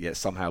win it, yet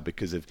somehow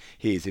because of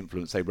his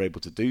influence they were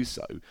able to do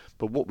so.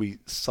 But what we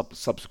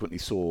subsequently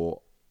saw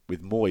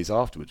with Moyes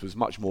afterwards was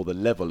much more the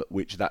level at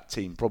which that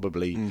team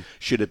probably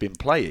should have been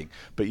playing.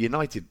 But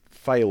United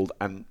failed,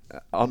 and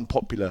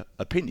unpopular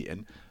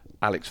opinion,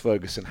 Alex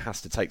Ferguson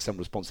has to take some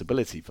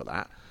responsibility for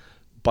that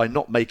by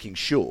not making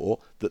sure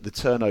that the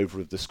turnover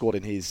of the squad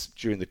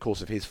during the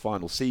course of his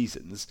final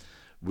seasons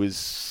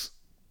was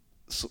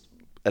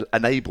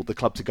enabled the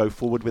club to go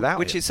forward without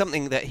Which it. is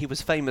something that he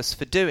was famous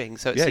for doing,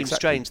 so it seems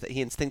strange that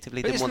he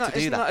instinctively didn't want to do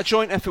Isn't that a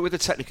joint effort with the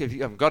technical? If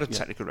you haven't got a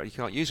technical director,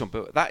 you can't use one,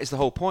 but that is the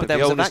whole point. But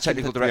The owner's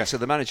technical director,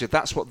 the manager,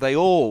 that's what they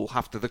all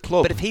have to the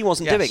club. But if he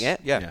wasn't doing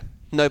it,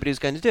 nobody was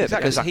going to do it,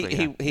 because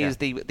he is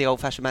the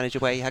old-fashioned manager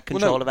where he had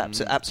control of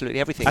absolutely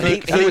everything. And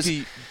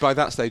he by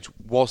that stage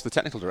was the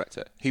technical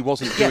director. He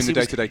wasn't doing the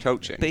day-to-day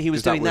coaching. But he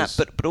was doing that,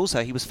 but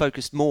also he was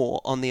focused more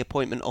on the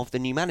appointment of the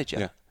new manager.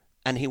 Yeah.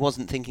 And he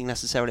wasn't thinking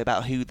necessarily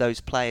about who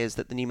those players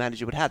that the new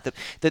manager would have.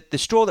 The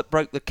straw that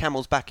broke the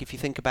camel's back, if you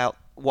think about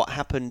what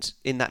happened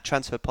in that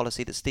transfer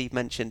policy that Steve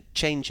mentioned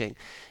changing,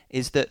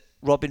 is that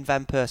Robin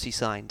Van Persie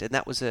signed, and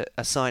that was a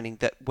signing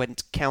that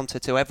went counter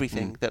to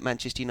everything that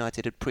Manchester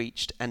United had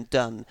preached and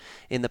done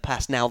in the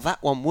past. Now,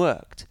 that one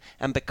worked,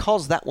 and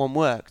because that one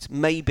worked,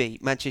 maybe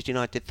Manchester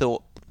United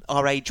thought,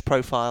 our age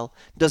profile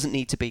doesn't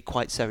need to be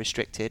quite so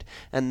restricted,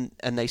 and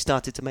they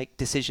started to make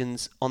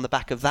decisions on the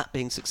back of that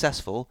being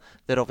successful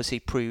that obviously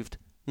proved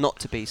not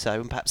to be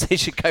so, and perhaps they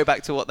should go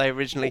back to what they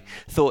originally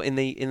thought in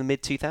the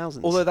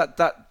mid-2000s. Although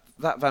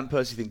that Van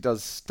Persie thing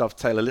does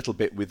dovetail a little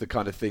bit with the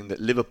kind of thing that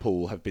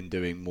Liverpool have been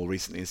doing more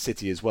recently, in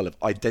City as well, of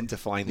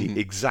identifying the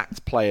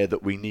exact player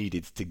that we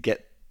needed to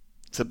get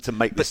to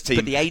make this team.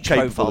 But the age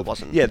profile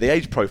wasn't. Yeah, the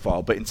age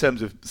profile. But in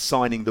terms of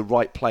signing the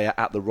right player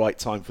at the right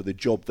time for the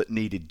job that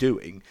needed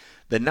doing,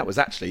 then that was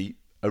actually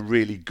a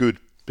really good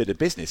bit of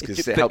business, because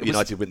it helped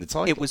United win the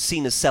title. It was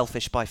seen as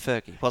selfish by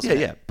Fergie, wasn't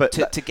it? Yeah, but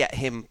to get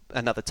him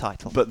another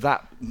title. But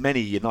that many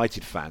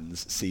United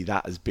fans see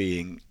that as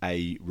being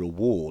a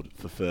reward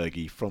for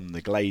Fergie from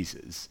the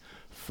Glazers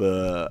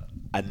for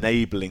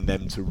enabling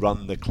them to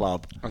run the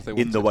club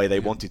in the way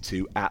they wanted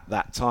to at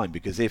that time.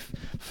 Because if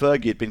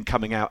Fergie had been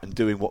coming out and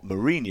doing what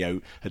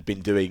Mourinho had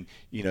been doing,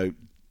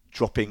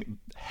 dropping,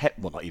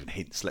 not even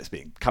hints,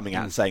 coming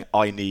out and saying,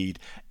 I need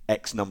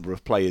X number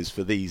of players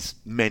for these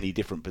many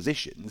different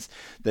positions,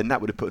 then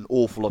that would have put an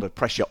awful lot of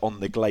pressure on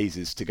the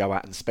Glazers to go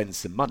out and spend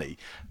some money.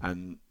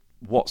 And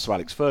what Sir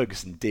Alex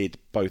Ferguson did,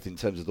 both in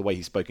terms of the way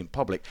he spoke in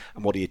public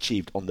and what he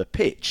achieved on the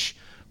pitch,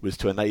 was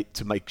to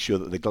make sure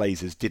that the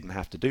Glazers didn't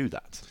have to do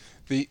that.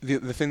 The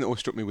thing that always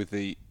struck me with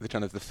the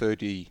kind of the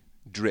Fergie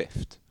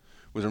drift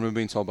was, I remember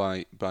being told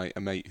by a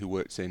mate who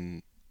works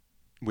an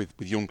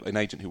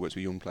agent who works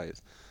with young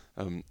players,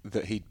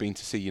 that he'd been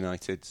to see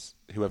United's,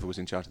 whoever was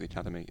in charge of the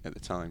academy at the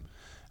time,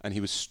 and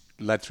he was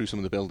led through some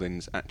of the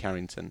buildings at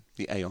Carrington,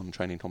 the Aon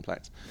training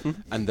complex,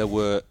 and there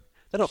were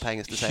they're not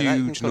paying us to say that.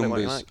 Huge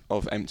numbers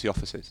of empty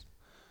offices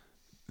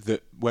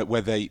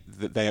where they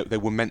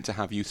were meant to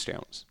have youth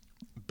scouts,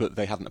 but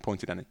they hadn't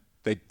appointed any.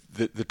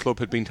 The club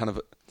had been kind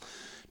of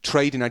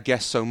trading, I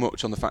guess, so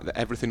much on the fact that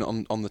everything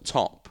on the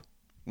top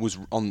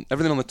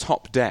everything on the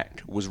top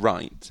deck was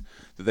right,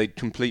 that they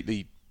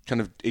completely kind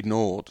of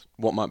ignored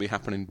what might be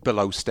happening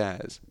below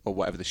stairs, or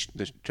whatever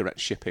the correct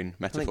shipping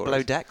metaphor is.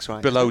 Below decks,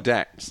 right? Below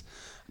decks.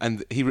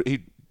 And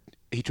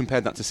he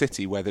compared that to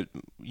City, where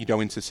you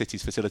go into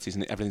City's facilities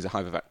and everything's a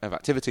hive of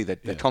activity.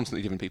 They're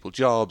constantly giving people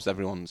jobs.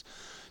 Everyone's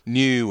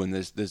new, and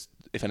there's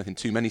if anything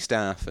too many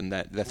staff, and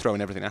they're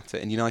throwing everything at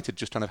it. And United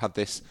just kind of had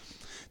this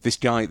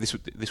guy. This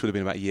would have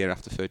been about a year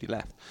after Fergie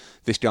left.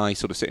 This guy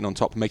sort of sitting on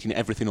top, making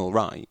everything all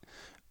right,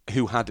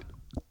 who had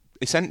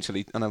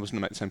essentially, and I was going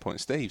to make the same point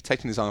as Steve,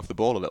 taking his eye off the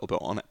ball a little bit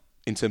on it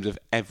in terms of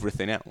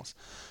everything else.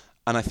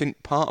 And I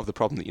think part of the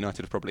problem that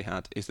United have probably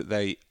had is that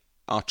they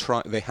have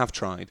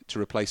tried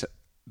to replace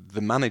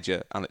the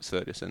manager, Alex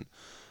Ferguson,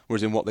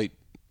 whereas in what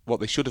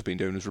they should have been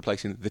doing was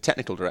replacing the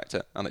technical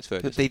director, Alex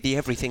Ferguson. The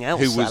everything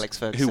else, Alex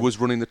Ferguson. Who was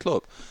running the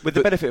club. With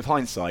the benefit of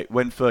hindsight,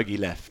 when Fergie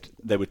left,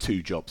 there were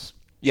two jobs.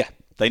 Yeah.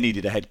 They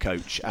needed a head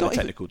coach and a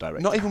technical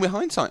director. Not even with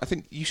hindsight. I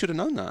think you should have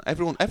known that.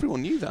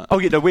 Everyone knew that. Oh,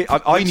 yeah, no,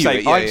 I'm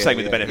saying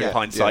with the benefit of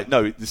hindsight,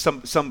 yeah. No,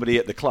 somebody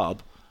at the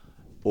club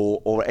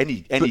or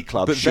any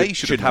club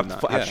should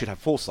have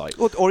foresight.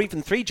 Or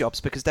even three jobs,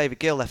 because David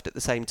Gill left at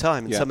the same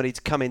time, and somebody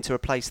to come in to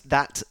replace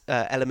that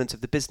element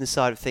of the business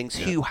side of things,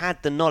 who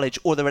had the knowledge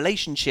or the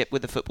relationship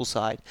with the football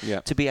side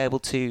to be able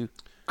to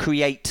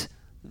create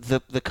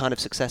the kind of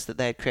success that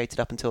they had created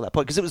up until that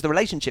point. Because it was the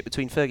relationship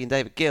between Fergie and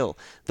David Gill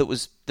that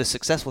was the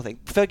successful thing.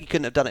 Fergie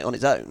couldn't have done it on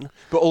his own.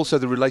 But also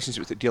the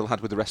relationships that Gill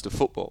had with the rest of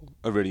football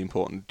are really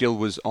important. Gill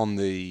was on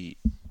the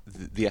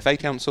FA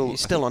Council. He's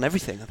still on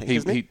everything, I think,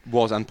 isn't he? He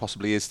was and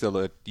possibly is still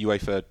a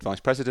UEFA Vice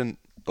President.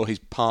 or he's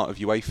part of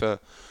UEFA.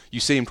 You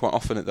see him quite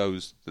often at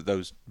those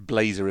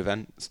Blazer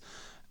events.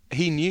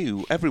 He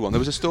knew everyone. There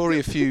was a story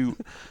a few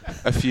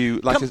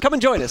like come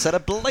and join us at a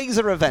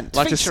Blazer event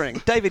like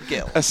featuring David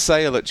Gill. A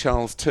sale at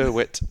Charles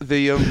Tyrwhitt.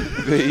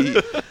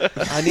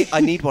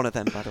 I need one of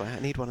them, by the way. I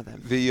need one of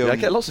them. I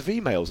get lots of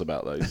emails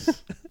about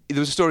those. There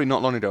was a story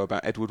not long ago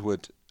about Ed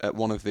Woodward at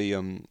one of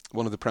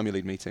the Premier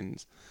League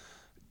meetings,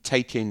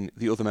 taking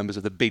the other members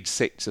of the Big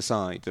Six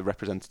aside, the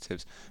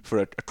representatives, for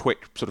a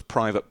quick sort of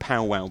private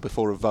powwow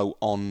before a vote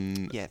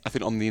on, I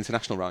think, on the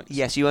international rights.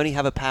 Yes, you only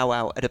have a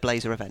powwow at a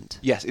Blazer event.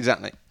 Yes,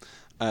 exactly.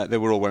 They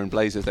were all wearing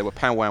blazers. They were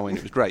powwowing.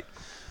 It was great.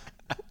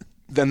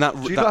 Then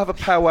Do you not have a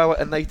powwow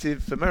at a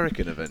Native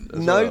American event?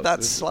 No,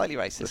 that's slightly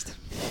racist.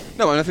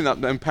 No, and I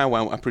think that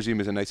powwow, I presume,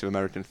 is a Native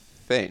American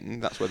thing.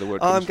 That's where the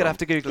word comes from. I'm going to have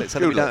to Google it so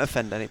that we don't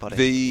offend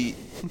anybody.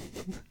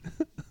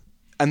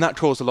 And that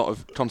caused a lot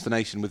of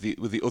consternation with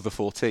the other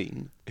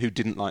 14 who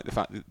didn't like the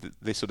fact that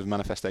this sort of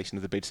manifestation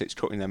of the Big Six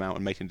trotting them out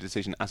and making a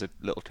decision as a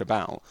little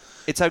cabal.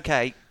 It's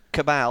okay.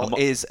 Cabal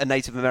is a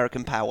Native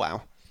American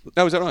powwow.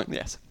 Oh, is that right?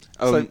 Yes.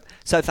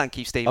 So thank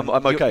you, Stephen.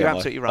 I'm okay. You're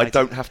absolutely right. I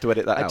don't have to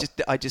edit that out.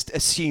 I just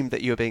assumed that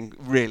you were being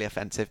really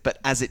offensive, but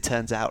as it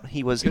turns out,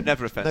 he was. You're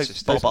never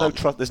offensive.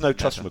 There's no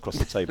trust from across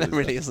the table. There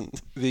really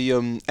isn't.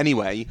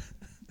 Anyway.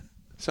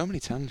 So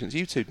many tangents.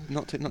 You two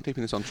not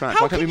keeping this on track.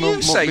 How can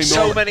you say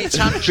so many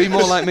tangents? Be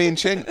more like me and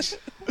Chinch.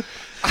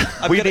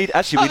 We need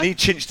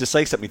Chinch to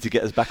say something to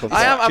get us back on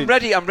track. I'm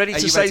ready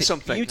to say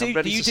something. You do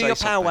your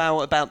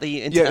powwow about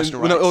the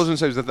international rights. rights. All I was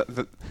going to say was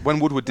that when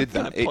Woodward did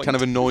that, it kind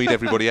of annoyed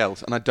everybody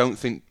else, and I don't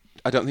think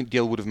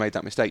Gill would have made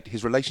that mistake.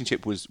 His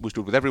relationship was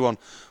good with everyone,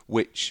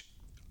 which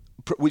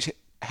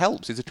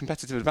helps. Is a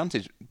competitive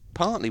advantage,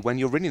 partly when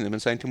you're ringing them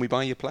and saying, can we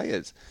buy your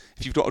players?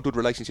 If you've got a good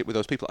relationship with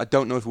those people, I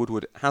don't know if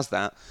Woodward has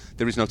that.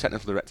 There is no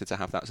technical director to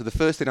have that. So the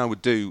first thing I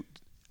would do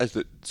as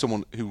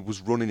someone who was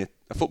running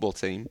a football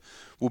team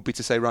would be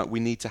to say, right, we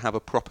need to have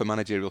a proper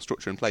managerial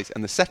structure in place.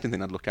 And the second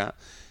thing I'd look at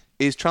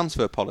is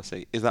transfer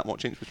policy. Is that what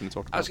Chinch was going to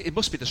talk about? It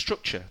must be the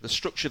structure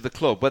of the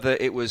club. Whether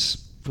it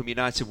was from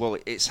United, well,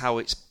 it's how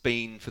it's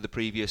been for the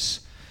previous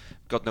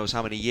God knows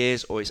how many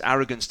years, or it's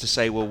arrogance to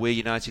say, well, we're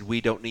United, we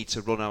don't need to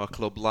run our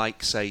club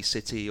like, say,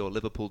 City or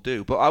Liverpool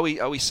do. But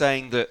are we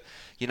saying that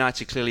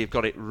United clearly have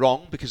got it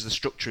wrong because the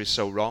structure is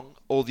so wrong?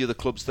 All the other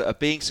clubs that are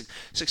being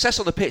success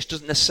on the pitch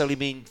doesn't necessarily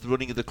mean the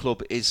running of the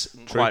club is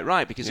quite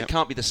right, because it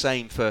can't be the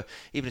same for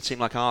even a team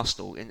like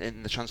Arsenal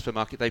in the transfer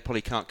market. They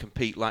probably can't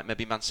compete like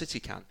maybe Man City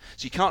can.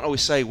 So you can't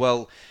always say,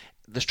 well,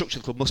 the structure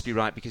of the club must be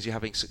right because you're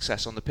having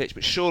success on the pitch.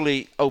 But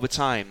surely over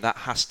time that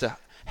has to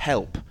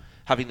help.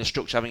 Having the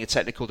structure, having a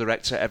technical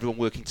director, everyone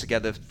working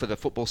together for the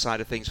football side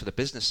of things, for the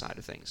business side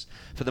of things.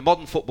 For the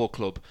modern football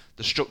club,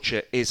 the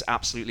structure is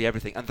absolutely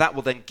everything. And that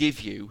will then give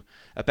you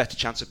a better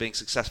chance of being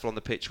successful on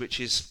the pitch, which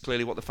is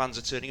clearly what the fans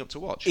are turning up to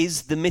watch.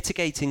 Is the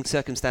mitigating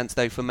circumstance,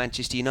 though, for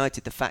Manchester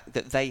United the fact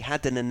that they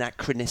had an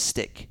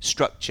anachronistic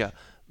structure,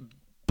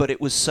 but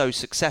it was so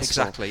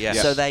successful? Exactly,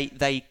 yes. So they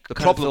the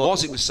problem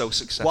was it was so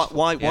successful.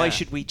 Why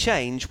should we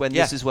change when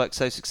this has worked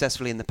so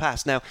successfully in the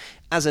past? Now,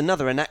 as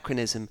another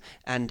anachronism,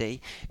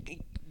 Andy,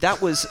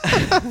 that was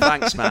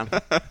thanks, man.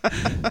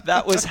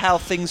 That was how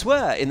things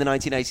were in the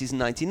 1980s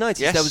and 1990s.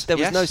 Yes, there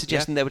was no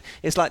suggestion there would.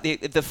 It's like the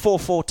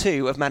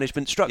 4-4-2 of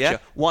management structure. Yeah.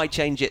 Why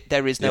change it?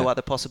 There is no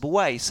other possible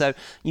way. So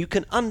you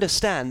can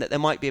understand that there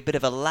might be a bit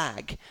of a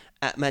lag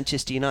at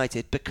Manchester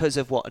United because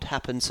of what had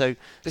happened. So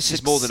this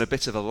is more than a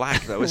bit of a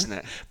lag, though, isn't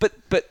it? But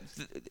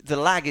the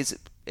lag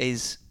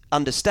is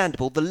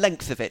understandable. The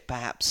length of it,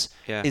 perhaps,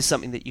 is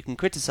something that you can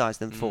criticise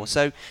them for.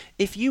 So,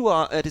 if you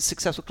are at a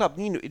successful club,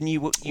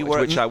 you were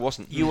which I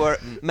wasn't. You were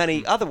at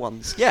many other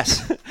ones.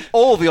 Yes,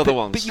 all the other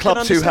ones. But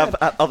clubs who have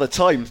at other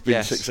times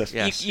been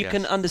successful. You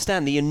can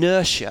understand the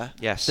inertia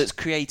that's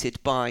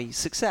created by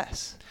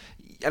success.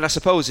 And I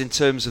suppose in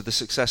terms of the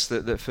success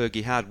that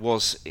Fergie had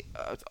was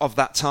of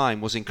that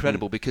time was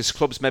incredible because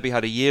clubs maybe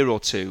had a year or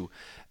two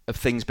of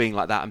things being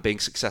like that and being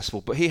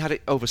successful, but he had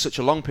it over such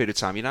a long period of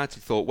time.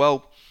 United thought,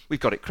 well, we've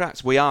got it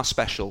cracked. We are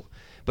special.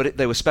 But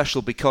they were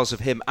special because of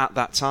him at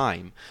that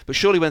time. But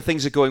surely when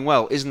things are going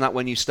well, isn't that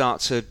when you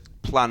start to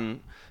plan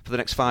for the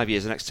next 5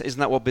 years? Isn't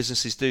that what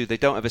businesses do? They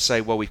don't ever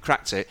say, well, we've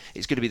cracked it.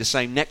 It's going to be the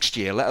same next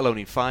year, let alone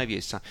in 5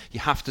 years' time.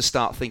 You have to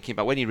start thinking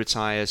about when he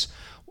retires,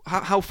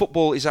 how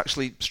football is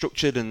actually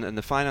structured and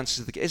the finances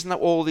of the... Isn't that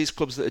all these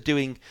clubs that are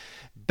doing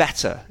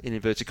better, in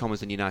inverted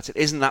commas, than United?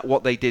 Isn't that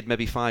what they did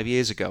maybe 5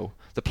 years ago?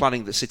 The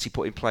planning that City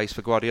put in place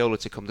for Guardiola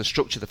to come, the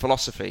structure, the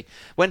philosophy.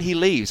 When he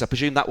leaves, I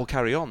presume that will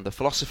carry on. The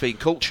philosophy and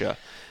culture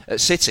at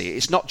City,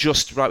 it's not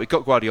just, right, we've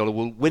got Guardiola,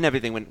 we'll win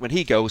everything. When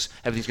he goes,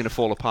 everything's going to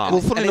fall apart.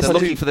 Well, and they're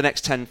looking for the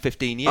next 10,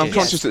 15 years. I'm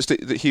conscious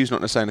that Hugh's not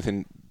going to say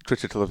anything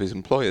critical of his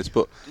employers,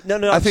 but... No,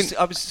 I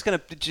was just going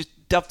to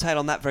dovetail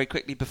on that very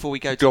quickly before we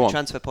go to the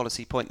transfer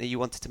policy point that you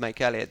wanted to make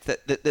earlier,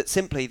 that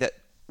simply that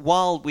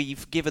while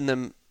we've given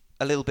them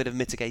a little bit of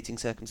mitigating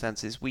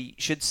circumstances, we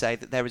should say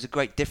that there is a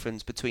great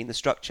difference between the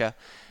structure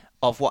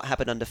of what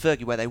happened under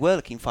Fergie, where they were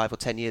looking 5 or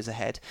 10 years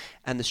ahead,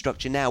 and the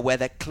structure now where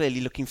they're clearly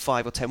looking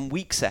 5 or 10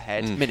 weeks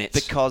ahead. Minutes.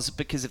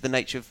 Because of the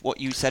nature of what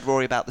you said,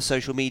 Rory, about the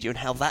social media and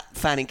how that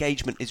fan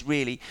engagement is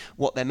really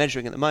what they're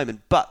measuring at the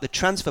moment. But the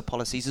transfer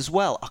policies as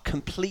well are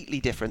completely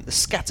different. The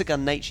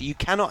scattergun nature. You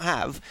cannot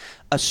have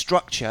a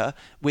structure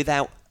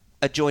without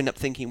a joined-up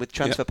thinking with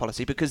transfer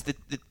policy, because the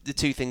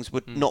two things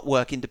would not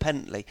work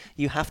independently.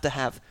 You have to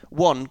have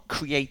one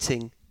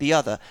creating the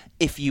other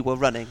if you were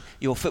running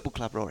your football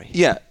club, Rory.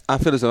 Yeah, I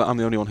feel as though I'm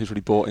the only one who's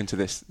really bought into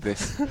this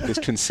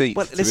conceit.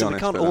 Well, listen, honest, we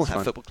can't but all that's have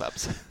fine. football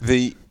clubs.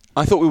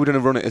 I thought we were going to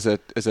run it as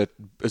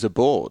a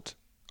board.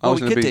 Well,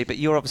 we could do, but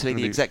you're obviously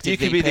the executive You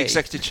could VP. be the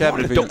executive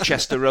chairman of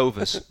Doncaster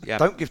Rovers. Yeah.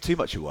 Don't give too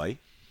much away.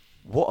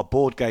 What a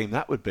board game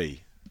that would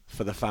be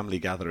for the family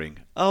gathering.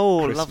 Oh,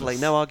 Christmas. lovely.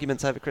 No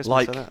arguments over Christmas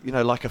Like, for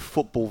that. like a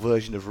football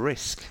version of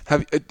Risk.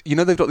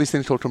 They've got these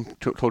things called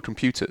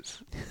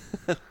computers.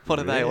 What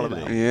are they all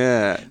about?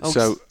 Yeah. Oh,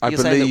 so I you're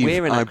saying that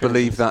we're in that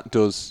believe Christmas. that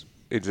does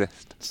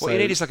exist. What you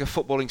need is like a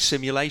footballing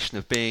simulation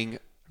of being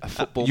a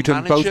football You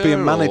can manager. both be a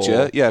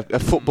manager, or- a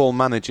football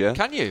manager.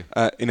 Can you?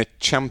 In a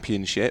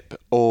championship,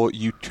 or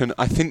you can.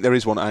 I think there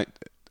is one.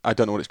 I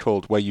don't know what it's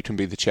called, where you can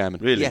be the chairman.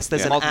 Really? Yes,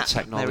 there's an Modern app.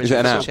 technology. There Is it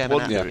an a app? chairman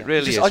Wonderful. app, It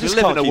really I is. just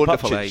We live can't in a keep up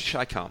wonderful with age.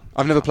 I can't.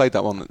 I've never played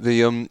that one.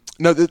 The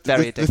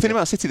Very thing addictive.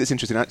 about City that's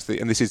interesting actually,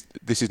 and this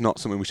is not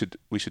something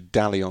we should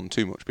dally on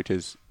too much,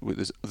 because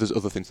there's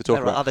other things to talk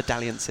There are about. other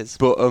dalliances.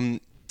 But The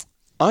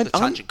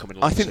tangent coming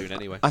along soon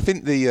anyway. I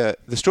think the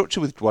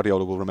structure with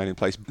Guardiola will remain in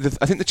place.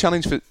 I think the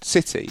challenge for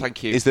City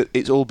Thank you. is that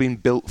it's all been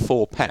built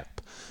for Pep.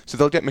 So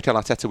they'll get Mikel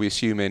Arteta, we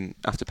assume, in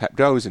after Pep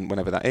goes, and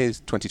whenever that is,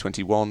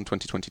 2021,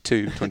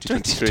 2022,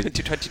 2023.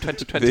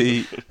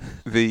 2020.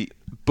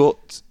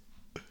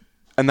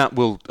 And that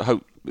will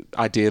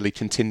ideally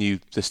continue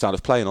the style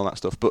of play and all that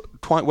stuff.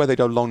 But quite where they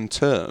go long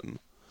term,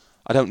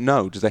 I don't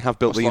know. Do they have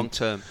built What's long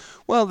term?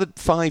 Well, the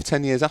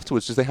 5-10 years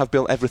afterwards, does they have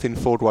built everything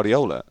for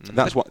Guardiola?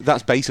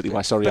 That's basically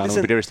why Soriano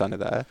and Badiristan are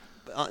there.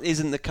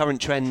 Isn't the current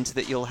trend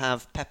that you'll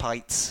have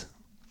Pepites,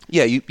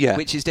 Yeah,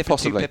 which is different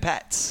possibly. to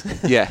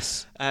Pipettes,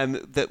 Yes.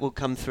 that will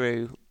come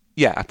through?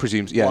 Yeah, I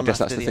presume. Yeah, I one guess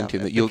that's after the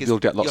thinking, other, that you'll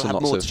get lots you'll and have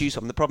lots more of. to choose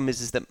from. The problem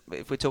is that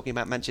if we're talking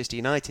about Manchester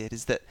United,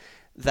 is that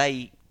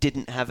they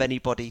didn't have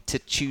anybody to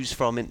choose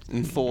from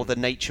for the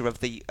nature of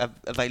the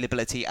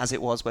availability as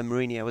it was when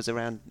Mourinho was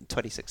around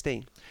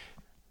 2016.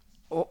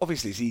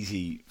 Obviously, it's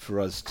easy for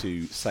us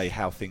to say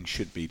how things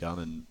should be done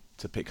and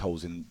to pick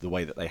holes in the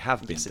way that they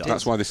have been done.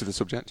 That's why this is the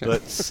subject. Yeah.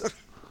 But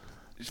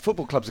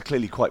football clubs are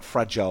clearly quite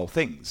fragile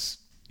things.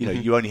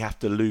 You only have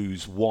to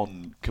lose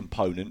one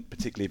component,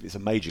 particularly if it's a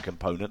major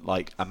component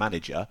like a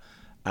manager,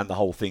 and the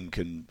whole thing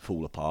can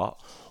fall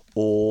apart.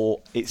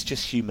 Or it's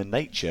just human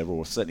nature,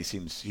 or certainly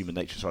seems human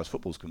nature as far as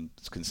football's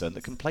concerned,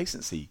 that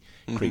complacency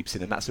creeps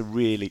in. And that's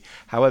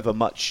however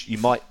much you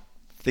might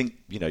think,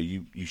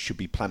 you should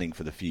be planning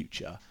for the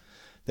future,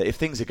 that if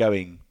things are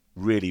going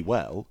really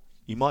well,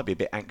 you might be a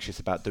bit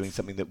anxious about doing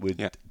something that would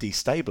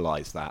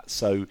destabilise that.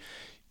 So,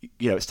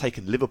 it's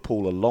taken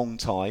Liverpool a long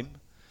time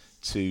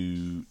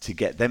to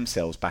get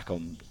themselves back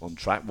on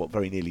track,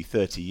 very nearly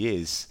 30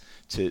 years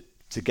to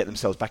get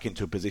themselves back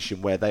into a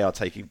position where they are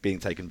being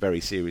taken very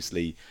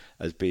seriously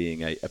as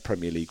being a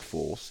Premier League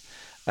force.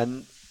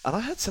 And I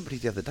heard somebody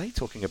the other day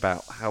talking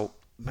about how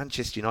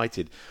Manchester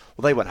United,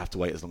 they won't have to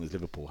wait as long as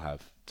Liverpool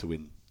have to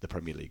win the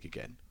Premier League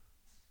again.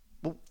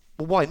 Well,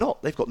 why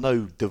not? They've got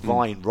no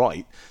divine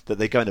right that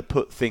they're going to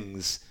put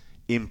things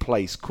in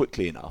place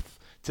quickly enough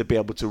to be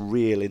able to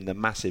reel in the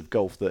massive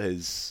gulf that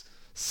has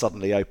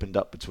suddenly opened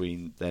up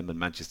between them and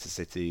Manchester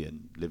City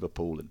and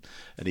Liverpool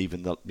and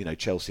even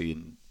Chelsea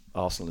and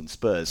Arsenal and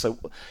Spurs. So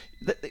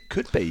it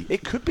could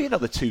be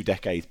another 2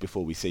 decades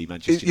before we see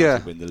Manchester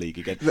United win the league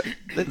again.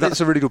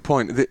 That's a really good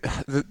point.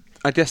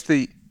 I guess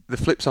the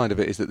flip side of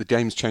it is that the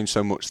game's changed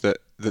so much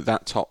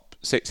that top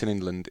 6 in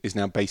England is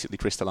now basically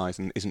crystallised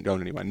and isn't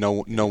going anywhere. No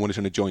one is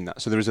going to join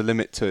that. So there is a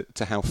limit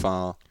to how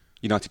far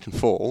United can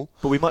fall.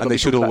 But we might not be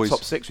talking about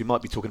top 6. We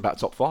might be talking about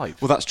top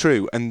 5. Well, that's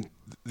true. And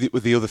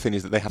the other thing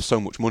is that they have so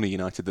much money,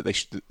 United,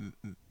 that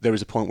there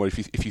is a point where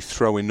if you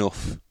throw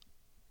enough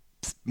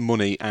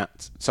money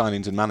at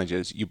signings and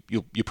managers,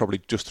 you're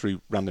probably just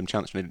through random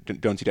chance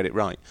don't you get it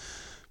right.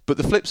 But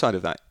the flip side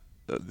of that,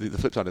 the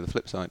flip side of the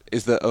flip side,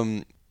 is that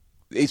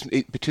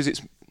because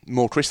it's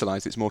more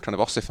crystallised, it's more kind of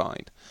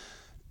ossified.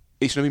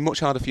 It's going to be much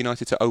harder for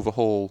United to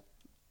overhaul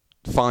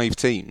 5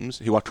 teams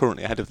who are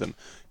currently ahead of them,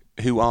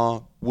 who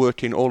are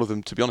working, all of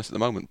them, to be honest, at the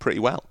moment, pretty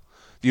well.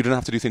 You don't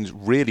have to do things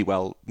really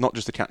well, not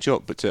just to catch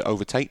up, but to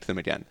overtake them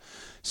again.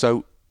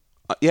 So,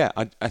 I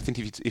think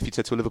if you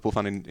said to a Liverpool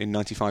fan in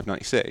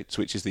 95-96,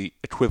 which is the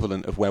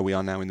equivalent of where we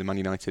are now in the Man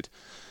United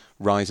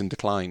rise and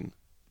decline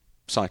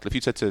cycle, if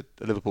you said to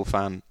a Liverpool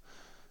fan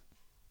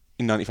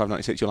in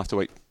 95-96, you'll have to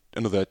wait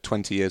another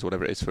 20 years,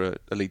 whatever it is, for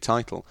a league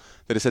title,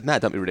 they'd have said, no,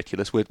 don't be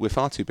ridiculous, we're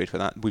far too big for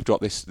that. We've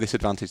got this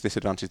advantage, this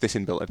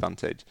inbuilt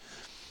advantage.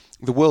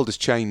 The world has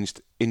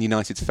changed in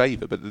United's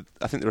favour, but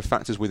I think there are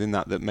factors within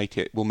that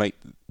will make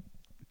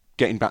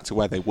getting back to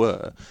where they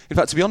were. In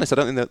fact, to be honest, I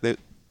don't think that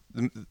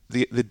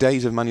the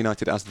days of Man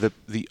United as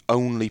the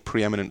only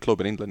preeminent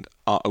club in England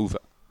are over.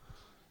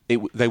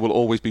 They will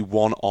always be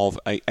one of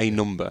a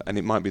number, and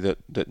it might be that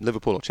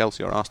Liverpool or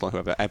Chelsea or Arsenal,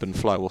 whoever, ebb and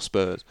flow, or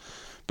Spurs,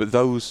 but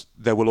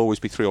there will always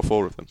be 3 or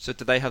 4 of them. So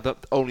do they have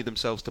only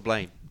themselves to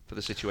blame for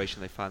the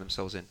situation they find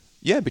themselves in?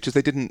 Yeah, because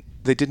they didn't,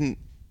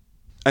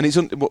 and it's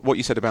what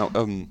you said about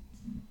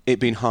it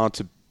being hard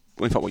to.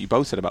 In fact, what you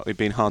both said about it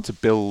being hard to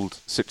build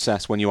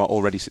success when you are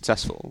already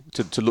successful,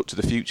 to look to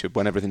the future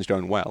when everything's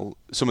going well.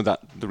 Some of that,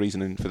 the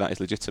reasoning for that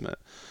is legitimate.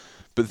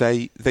 But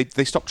they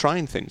stopped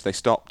trying things. They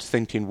stopped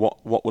thinking,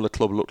 what will a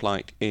club look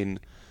like in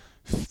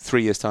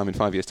 3 years' time, in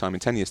 5 years' time, in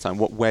 10 years' time?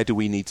 Where do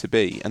we need to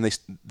be? And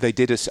they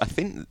did, I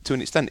think, to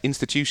an extent,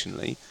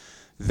 institutionally,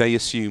 they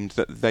assumed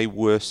that they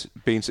were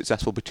being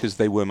successful because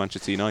they were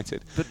Manchester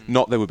United,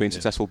 not they were being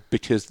successful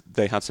because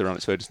they had Sir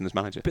Alex Ferguson as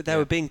manager. But they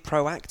were being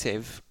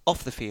proactive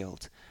off the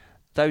field.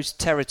 Those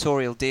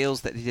territorial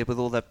deals that they did with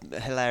all the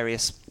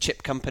hilarious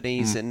chip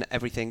companies and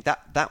everything,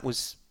 that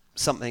was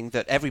something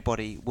that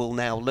everybody will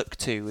now look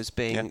to as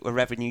being a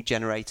revenue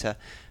generator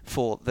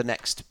for the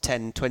next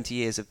 10, 20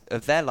 years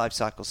of their life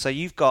cycle. So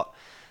you've got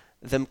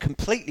them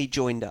completely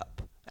joined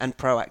up and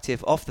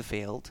proactive off the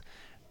field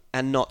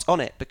and not on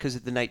it because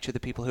of the nature of the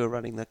people who are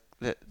running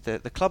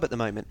the club at the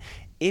moment.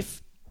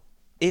 If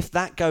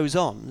that goes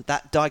on,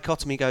 that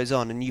dichotomy goes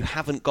on, and you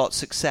haven't got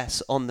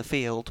success on the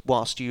field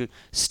whilst you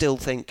still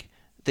think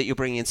that you're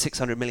bringing in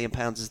 £600 million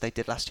as they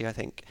did last year, I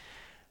think,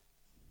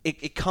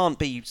 it can't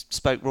be, you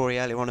spoke, Rory,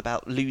 earlier on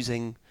about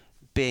losing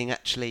being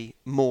actually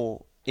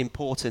more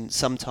important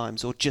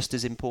sometimes, or just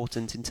as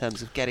important in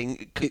terms of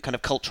getting kind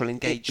of cultural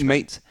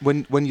engagement.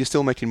 When you're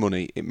still making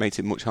money, it makes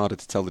it much harder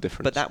to tell the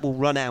difference. But that will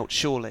run out,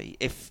 surely,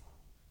 if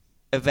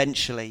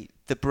eventually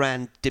the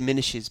brand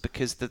diminishes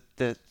because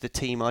the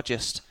team are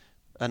just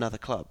another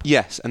club.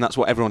 Yes, and that's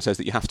what everyone says,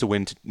 that you have to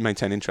win to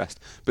maintain interest.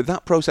 But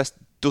that process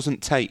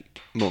doesn't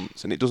take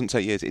months, and it doesn't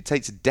take years. It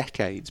takes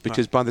decades,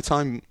 because by the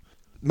time...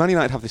 Man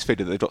United have this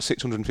figure that they've got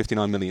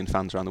 659 million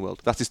fans around the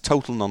world. That is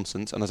total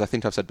nonsense, and as I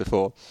think I've said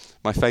before,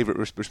 my favourite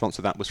response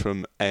to that was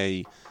from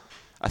a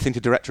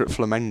director at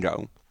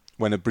Flamengo,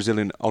 when a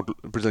Brazilian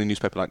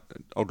newspaper like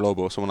O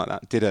Globo or someone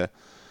like that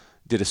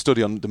did a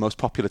study on the most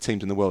popular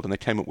teams in the world, and they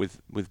came up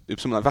with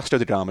something like Vasco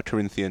da Gama,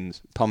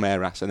 Corinthians,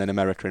 Palmeiras, and then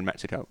America in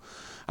Mexico.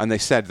 And they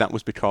said that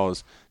was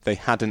because they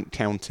hadn't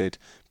counted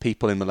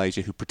people in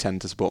Malaysia who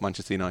pretend to support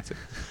Manchester United,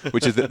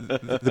 which is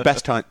the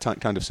best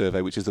kind of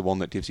survey, which is the one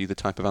that gives you the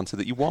type of answer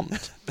that you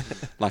want,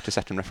 like a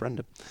second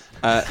referendum.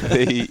 But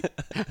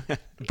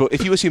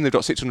if you assume they've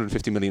got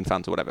 650 million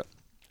fans or whatever,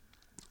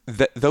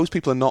 those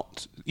people are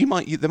not... there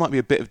might be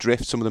a bit of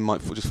drift. Some of them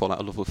might just fall out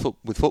of love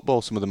with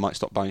football. Some of them might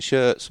stop buying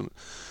shirts.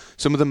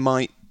 Some of them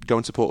might go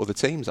and support other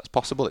teams. That's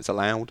possible. It's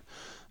allowed.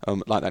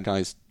 Like that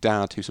guy's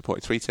dad who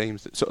supported 3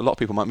 teams. So a lot of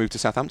people might move to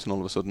Southampton all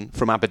of a sudden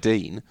from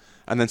Aberdeen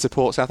and then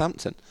support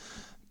Southampton.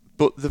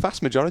 But the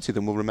vast majority of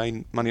them will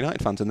remain Man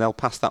United fans, and they'll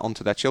pass that on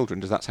to their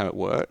children, because that's how it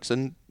works.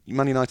 And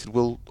Man United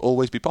will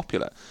always be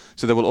popular.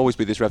 So there will always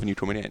be this revenue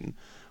coming in,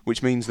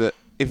 which means that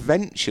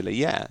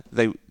eventually,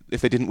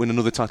 if they didn't win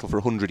another title for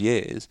 100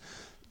 years,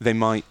 they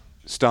might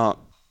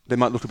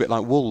look a bit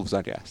like Wolves,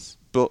 I guess.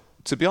 But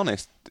to be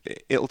honest,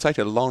 it'll take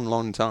a long,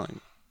 long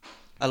time.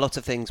 A lot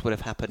of things would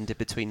have happened in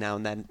between now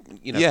and then,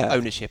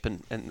 ownership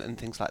and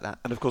things like that.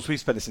 And of course, we've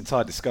spent this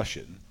entire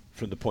discussion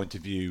from the point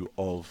of view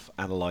of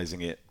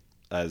analysing it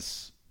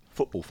as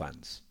football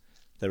fans.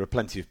 There are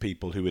plenty of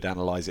people who would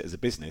analyse it as a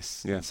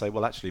business and say,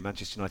 well, actually,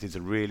 Manchester United's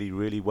a really,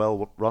 really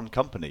well-run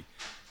company.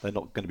 They're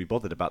not going to be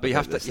bothered about. But you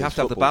have to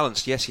have the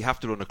balance. Yes, you have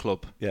to run a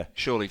club. Yeah.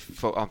 Surely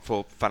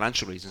for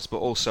financial reasons, but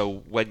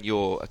also when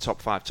you're a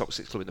top 5, top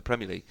 6 club in the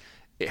Premier League,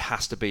 it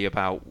has to be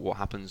about what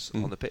happens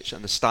on the pitch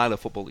and the style of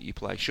football that you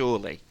play.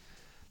 Surely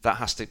that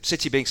has to...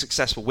 City being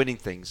successful, winning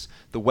things,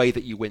 the way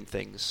that you win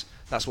things.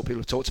 That's what people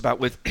have talked about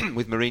with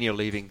Mourinho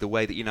leaving, the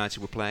way that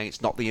United were playing.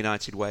 It's not the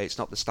United way. It's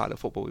not the style of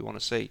football we want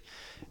to see.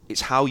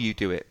 It's how you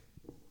do it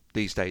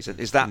these days. And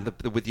is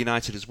that with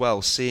United as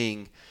well,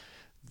 seeing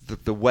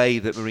the way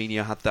that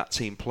Mourinho had that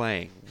team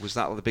playing, was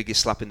that the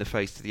biggest slap in the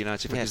face to the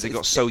United, because they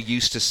got so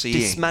used to seeing...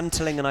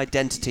 Dismantling an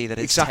identity that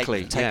it's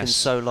taken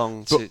so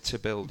long to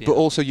build. But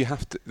also you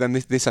have to... Then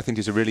this, I think,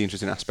 is a really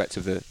interesting aspect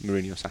of the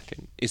Mourinho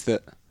sacking, is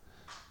that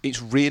it's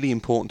really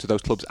important to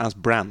those clubs as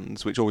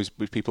brands, which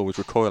people always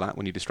recoil at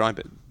when you describe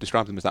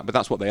them as that, but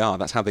that's what they are.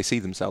 That's how they see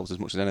themselves as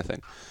much as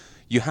anything.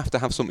 You have to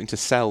have something to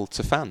sell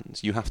to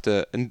fans. You have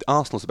to... And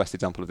Arsenal's the best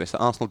example of this.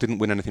 Arsenal didn't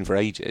win anything for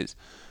ages,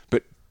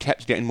 but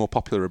kept getting more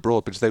popular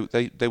abroad because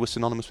they were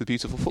synonymous with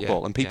beautiful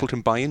football, and people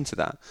can buy into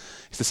that.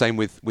 It's the same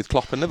with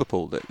Klopp and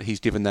Liverpool, that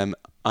he's given them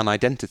an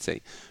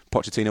identity.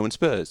 Pochettino and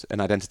Spurs, an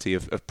identity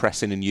of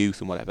pressing and youth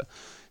and whatever.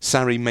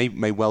 Sarri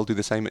may well do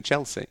the same at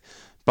Chelsea.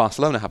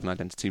 Barcelona have an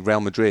identity. Real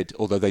Madrid,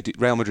 although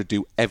Real Madrid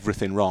do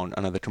everything wrong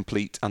and are the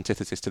complete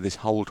antithesis to this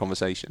whole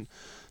conversation,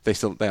 they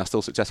are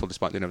still successful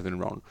despite doing everything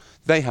wrong.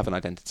 They have an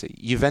identity.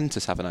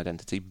 Juventus have an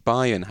identity.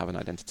 Bayern have an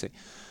identity.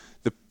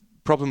 The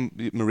problem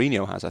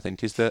Mourinho has, I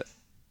think, is that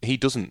he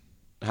doesn't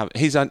have...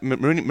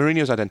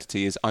 Mourinho's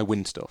identity is, I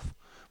win stuff.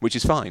 which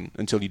is fine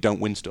until you don't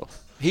win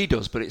stuff. He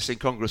does, but it's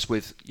incongruous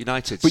with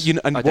United's.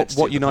 But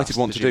what United past,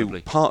 want presumably.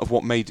 to do, part of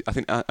what made, I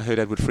think I heard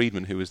Edward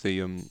Friedman, who was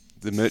the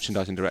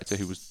merchandising director,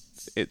 who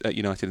was at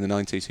United in the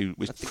 90s, who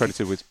was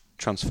credited with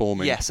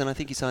transforming. Yes, and I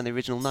think he signed the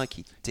original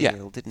Nike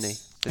deal, didn't he?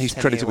 He's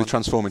credited with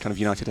transforming kind of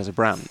United as a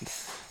brand.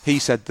 He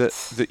said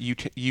that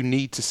you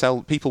need to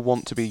sell. People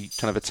want to be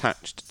kind of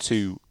attached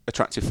to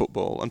attractive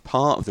football, and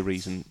part of the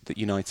reason that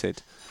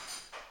United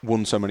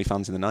won so many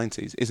fans in the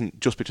 90s isn't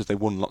just because they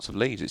won lots of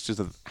leagues. It's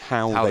just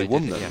how they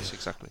won them. Yes,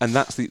 exactly. And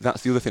that's the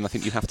other thing I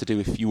think you have to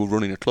do if you were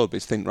running a club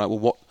is think, right,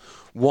 well,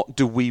 what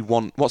do we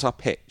want? What's our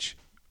pitch?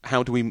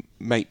 How do we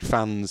make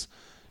fans,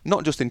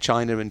 not just in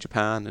China and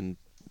Japan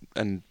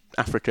and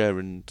Africa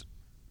and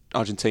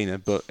Argentina,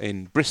 but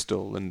in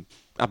Bristol and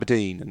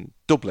Aberdeen and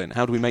Dublin?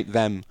 How do we make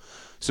them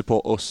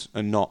support us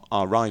and not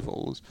our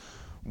rivals?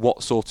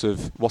 What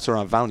are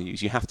our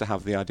values? You have to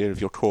have the idea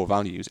of your core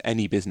values.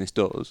 Any business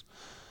does.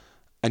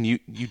 And you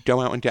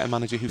go out and get a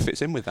manager who fits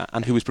in with that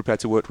and who is prepared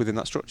to work within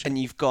that structure. And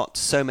you've got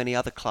so many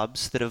other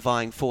clubs that are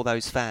vying for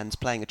those fans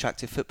playing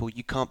attractive football.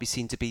 You can't be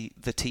seen to be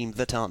the team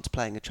that aren't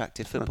playing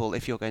attractive football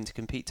if you're going to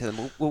compete to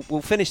them.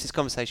 We'll finish this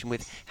conversation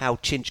with how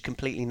Chinch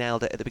completely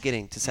nailed it at the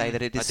beginning to say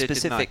that it is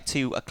specific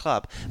to a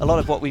club. A lot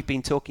of what we've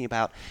been talking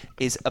about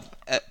is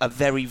a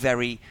very,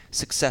 very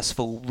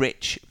successful,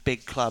 rich,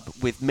 big club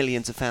with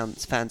millions of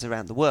fans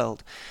around the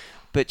world.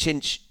 But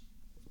Chinch,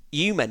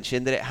 you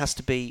mentioned that it has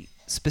to be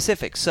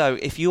specific. So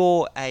if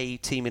you're a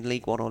team in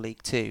League One or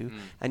League Two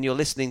and you're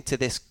listening to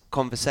this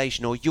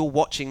conversation or you're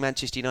watching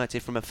Manchester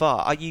United from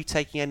afar, are you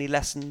taking any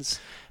lessons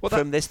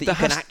from this that you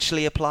can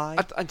actually apply?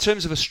 In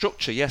terms of a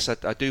structure, yes,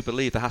 I do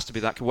believe there has to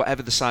be that.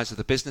 Whatever the size of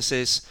the business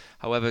is,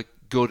 however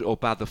good or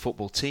bad the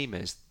football team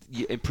is,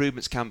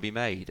 improvements can be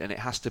made, and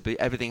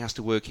everything has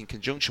to work in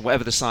conjunction,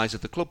 whatever the size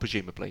of the club,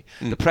 presumably.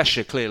 The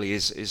pressure clearly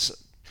is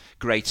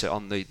greater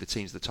on the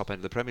teams at the top end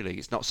of the Premier League.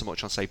 It's not so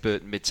much on, say,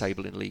 Burton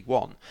mid-table in League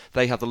One.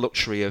 They have the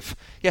luxury of,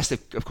 yes,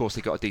 of course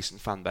they've got a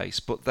decent fan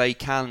base, but they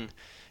can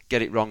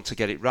get it wrong to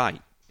get it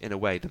right in a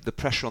way. The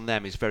pressure on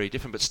them is very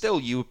different. But still,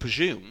 you would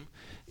presume,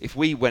 if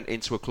we went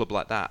into a club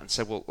like that and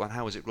said, well,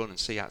 how is it run, and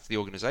see out the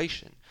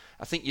organisation,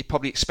 I think you'd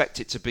probably expect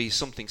it to be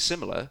something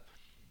similar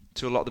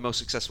to a lot of the most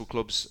successful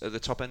clubs at the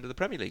top end of the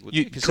Premier League,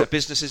 because a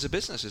business is a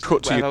business,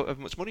 how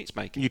much money it's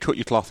making. You cut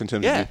your cloth in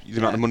terms of the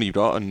amount of money you've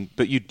got,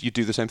 but you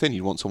do the same thing.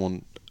 You want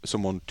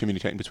someone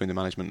communicating between the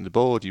management and the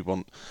board. You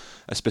want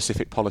a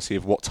specific policy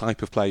of what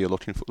type of player you're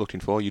looking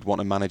for. You'd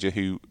want a manager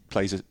who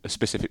plays a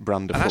specific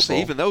brand of football.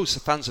 Actually, even those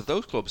fans of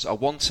those clubs are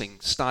wanting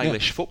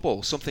stylish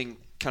football, something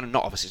kind of,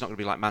 not obviously it's not going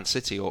to be like Man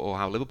City or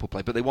how Liverpool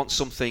play, but they want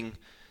something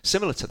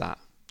similar to that.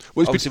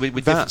 Well, obviously,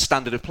 with different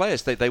standard of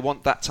players, they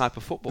want that type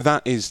of football.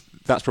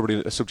 That's probably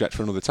a subject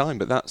for another time,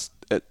 but that's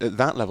at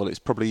that level, it's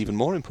probably even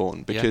more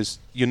important because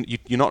you're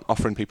not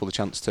offering people the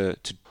chance to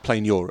play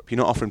in Europe. You're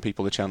not offering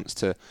people the chance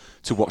to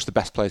watch the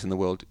best players in the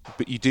world,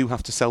 but you do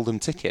have to sell them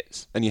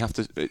tickets, and you have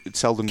to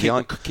sell them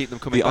keep them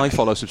coming back.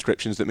 iFollow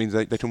subscriptions. That means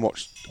they can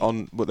watch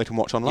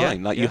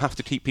online. You have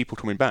to keep people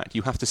coming back.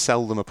 You have to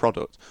sell them a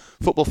product.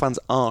 Football fans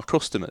are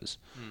customers.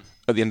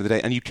 At the end of the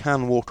day, and you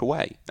can walk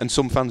away, and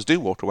some fans do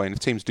walk away, and if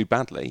teams do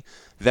badly,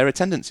 their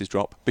attendances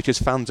drop because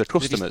fans are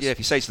customers. If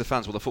you say to the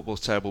fans, well, the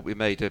football's terrible, we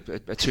made a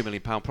 £2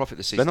 million profit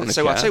this season, they're not and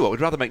so I'll tell you what, we'd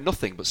rather make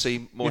nothing but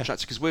see more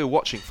attractive, because we're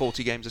watching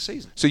 40 games a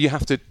season. So you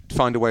have to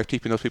find a way of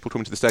keeping those people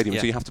coming to the stadium,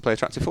 so you have to play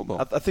attractive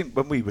football. I think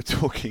when we were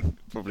talking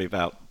probably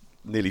about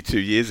nearly 2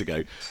 years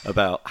ago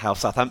about how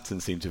Southampton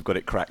seemed to have got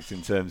it cracked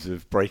in terms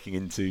of breaking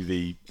into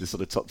the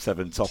sort of top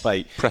 7, top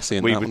 8.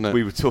 Prescient,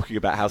 we were talking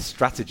about how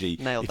strategy,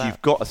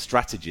 you've got a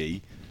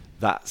strategy,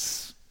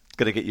 that's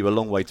going to get you a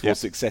long way towards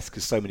success,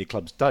 because so many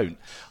clubs don't.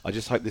 I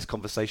just hope this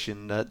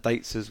conversation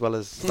dates as well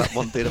as that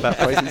one did about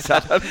praising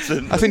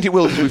Southampton. I think it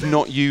will, because we've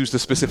not used a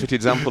specific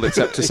example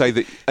except to say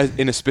that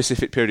in a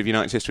specific period of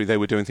United's history they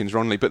were doing things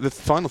wrongly. But the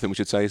final thing we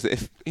should say is that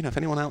if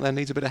anyone out there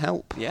needs a bit of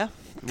help,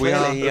 we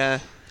are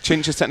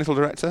Chinch as technical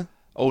director.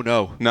 Oh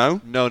no! No.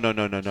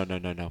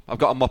 I've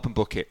got a mop and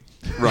bucket.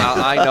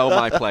 Right. I know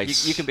my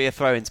place. You can be a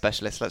throw-in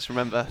specialist. Let's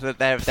remember that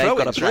they've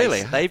got a place.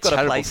 Really? They've got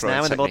a place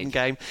now in the modern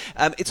game.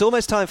 It's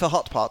almost time for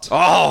Hot Pot.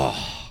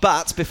 Oh!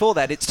 But before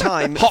that, it's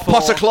time Hot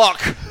Pot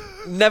o'clock.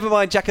 Never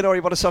mind Jack and Ori,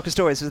 what a soccer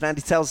stories, as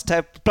Andy tells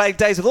playing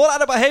days with all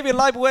out of behaviour and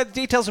libel where the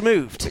details are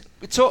moved.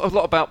 We talk a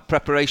lot about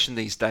preparation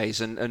these days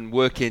and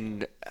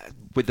working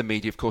with the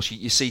media. Of course,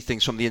 you see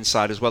things from the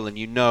inside as well, and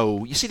you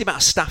see the amount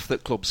of staff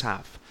that clubs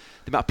have,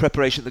 the amount of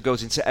preparation that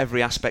goes into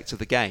every aspect of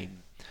the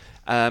game.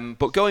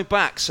 But going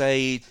back,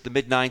 say, the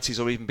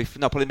mid-90s or even before,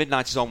 probably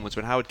mid-90s onwards,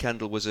 when Howard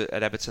Kendall was at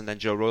Everton, then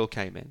Joe Royle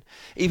came in,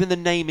 even the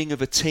naming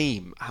of a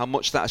team, how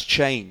much that has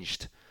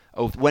changed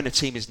when a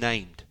team is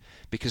named.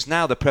 Because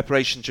now the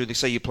preparation during,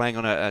 say you're playing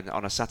on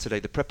a Saturday,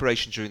 the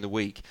preparation during the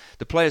week,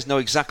 the players know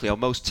exactly, or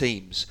most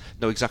teams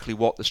know exactly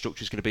what the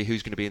structure is going to be,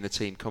 who's going to be in the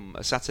team come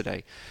a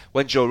Saturday.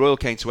 When Joe Royle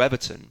came to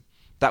Everton,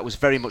 that was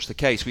very much the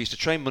case. We used to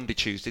train Monday,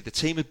 Tuesday. The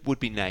team would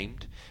be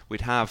named.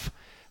 We'd have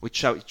We'd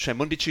train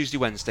Monday, Tuesday,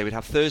 Wednesday. We'd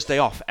have Thursday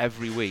off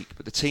every week,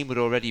 but the team would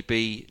already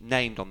be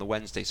named on the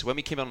Wednesday. So when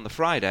we came on the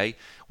Friday,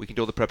 we can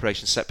do all the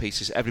preparation, set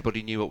pieces.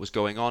 Everybody knew what was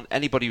going on.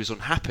 Anybody who was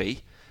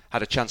unhappy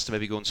had a chance to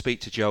maybe go and speak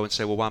to Joe and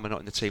say, well, why am I not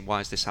in the team? Why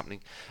is this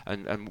happening?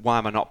 And why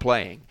am I not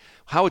playing?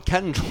 Howard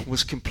Kendall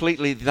was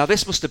completely... Now,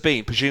 this must have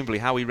been, presumably,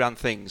 how he ran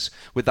things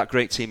with that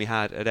great team he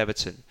had at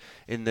Everton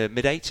in the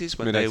mid-80s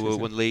when they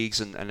won leagues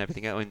and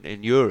everything else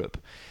in Europe.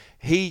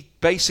 He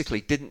basically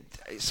didn't...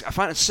 I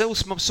find still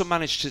some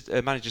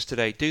managers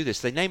today do this.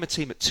 They name a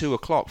team at 2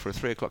 o'clock for a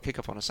 3 o'clock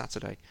kickoff on a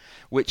Saturday,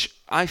 which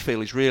I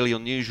feel is really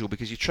unusual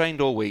because you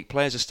trained all week.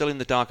 Players are still in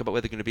the dark about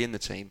whether they're going to be in the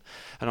team.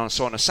 And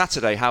so on a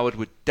Saturday, Howard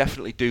would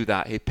definitely do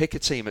that. He'd pick a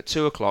team at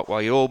 2 o'clock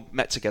while you all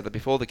met together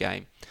before the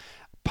game.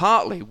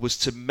 Partly was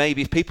to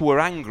maybe, if people were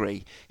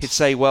angry, he'd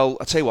say, well,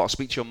 I'll tell you what, I'll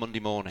speak to you on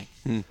Monday morning.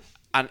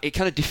 And it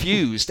kind of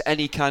diffused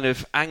any kind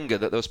of anger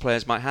that those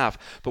players might have.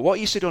 But what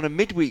you used to do on a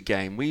midweek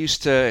game, we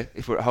used to,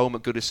 if we're at home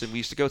at Goodison, we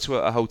used to go to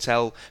a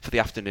hotel for the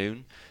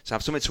afternoon, so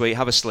have something to eat,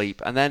 have a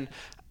sleep, and then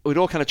we'd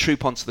all kind of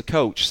troop onto the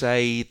coach,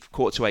 say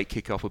 7:45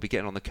 kickoff, we'll be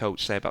getting on the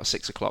coach, say about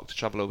 6 o'clock to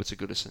travel over to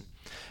Goodison.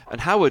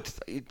 And Howard,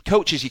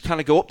 coaches, you kind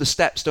of go up the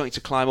steps, don't you,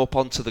 to climb up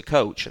onto the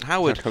coach. And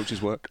Howard, how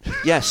coaches work.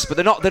 Yes, but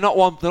they're not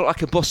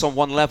like a bus on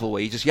one level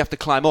where you have to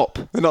climb up.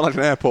 They're not like an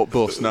airport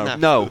bus, no.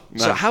 No.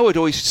 So Howard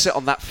always used to sit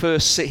on that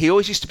first seat. He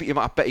always used to be,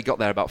 I bet he got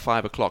there about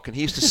 5 o'clock, and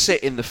he used to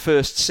sit in the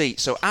first seat.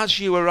 So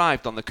as you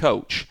arrived on the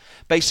coach,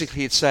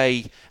 basically he'd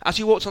say, as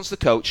you walked onto the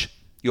coach,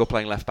 you're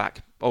playing left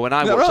back. Or when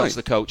I walked onto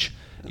the coach,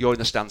 you're in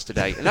the stands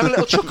today, and have a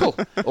little chuckle,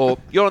 or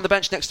you're on the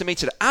bench next to me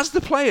today. As the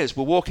players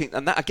were walking,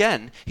 and that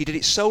again, he did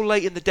it so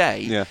late in the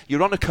day,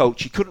 you're on a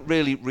coach, you couldn't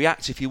really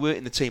react if you weren't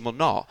in the team or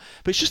not.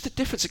 But it's just the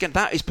difference. Again,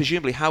 that is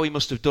presumably how he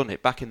must have done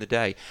it back in the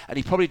day, and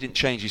he probably didn't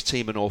change his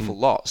team an awful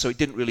lot, so it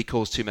didn't really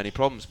cause too many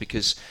problems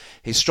because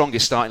his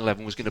strongest starting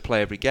 11 was going to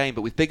play every game.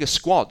 But with bigger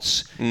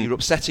squads, you're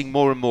upsetting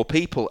more and more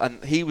people,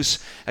 and he was,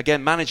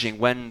 again, managing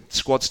when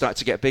squads started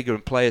to get bigger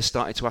and players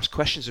started to ask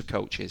questions of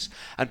coaches,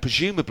 and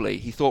presumably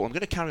he thought, well, I'm going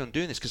to carry on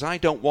doing this because I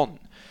don't want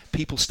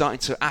people starting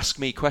to ask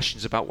me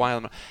questions about why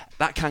I'm not.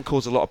 That can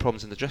cause a lot of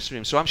problems in the dressing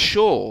room. So I'm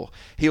sure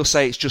he'll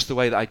say it's just the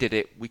way that I did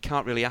it. We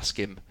can't really ask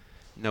him.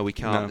 No, we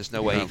can't. There's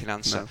no way he can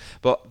answer.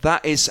 No.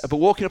 But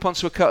walking up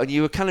onto a cut, and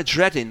you were kind of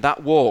dreading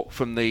that walk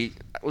from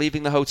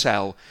leaving the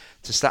hotel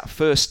to that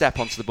first step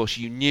onto the bus.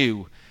 You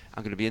knew,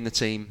 I'm going to be in the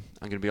team,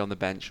 I'm going to be on the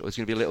bench, or there's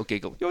going to be a little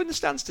giggle. You're in the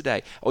stands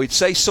today. Or he'd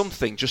say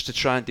something just to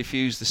try and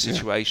diffuse the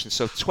situation.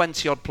 So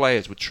 20-odd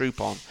players would troop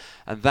on,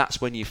 and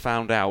that's when you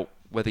found out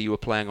whether you were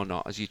playing or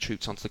not as you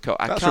trooped onto the court.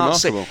 That's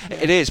remarkable.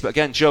 It is, but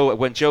again,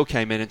 when Joe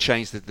came in and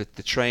changed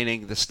the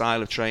training, the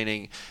style of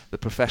training, the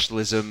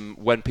professionalism,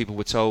 when people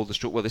were told,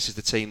 well, this is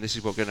the team, this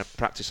is what we're going to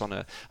practice on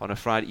a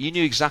Friday, you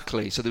knew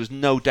exactly, so there was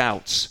no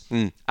doubts.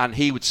 And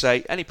he would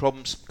say, any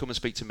problems, come and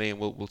speak to me and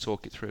we'll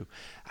talk it through.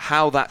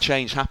 How that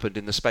change happened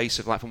in the space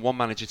of from one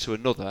manager to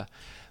another,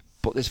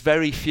 but there's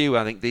very few,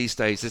 I think, these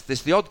days.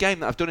 There's the odd game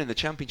that I've done in the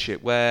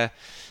Championship where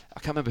I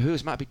can't remember who it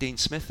was. It might be Dean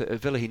Smith at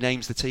Villa. He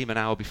names the team an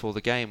hour before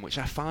the game, which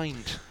I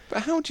find.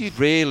 But how do you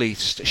really?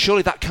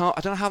 Surely that can't.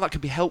 I don't know how that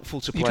can be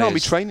helpful to players. You can't be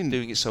training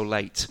doing it so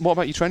late. What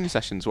about your training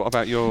sessions? What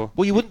about your?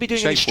 Well, you wouldn't be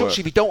doing any structure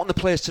if you don't want the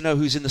players to know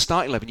who's in the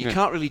starting 11. You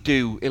can't really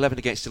do 11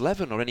 against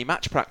 11 or any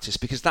match practice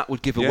because that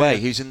would give away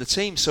who's in the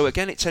team. So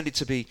again, it tended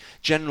to be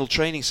general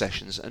training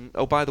sessions. And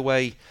oh, by the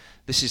way,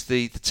 this is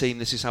the team,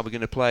 this is how we're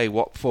going to play,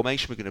 what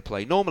formation we're going to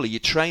play. Normally, you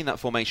train that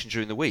formation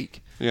during the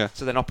week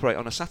to then operate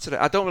on a Saturday.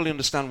 I don't really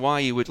understand why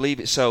you would leave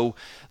it so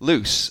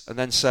loose and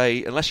then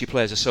say, unless your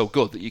players are so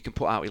good that you can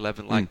put out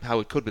 11 like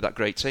Howard could with that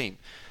great team.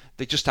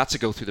 They just had to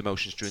go through the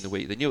motions during the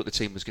week. They knew what the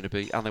team was going to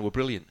be, and they were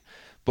brilliant.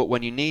 But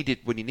when you needed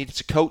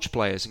to coach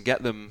players and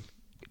get them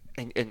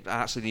and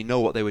actually know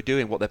what they were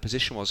doing, what their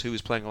position was, who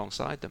was playing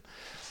alongside them,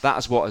 that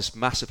is what has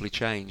massively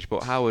changed.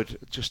 But Howard,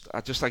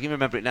 I can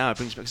remember it now. It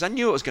brings me, because I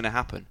knew it was going to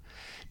happen.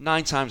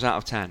 9 times out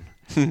of 10,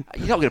 you're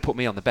not going to put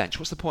me on the bench.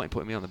 What's the point in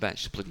putting me on the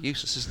bench? It's bloody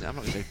useless, isn't it? I'm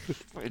not going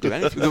to do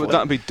anything. That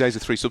would be days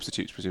of 3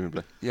 substitutes,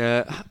 presumably.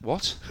 Yeah.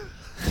 What?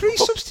 3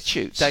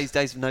 substitutes? Days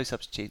of no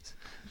substitutes.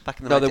 Back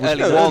in the there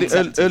was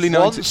early 90s.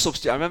 One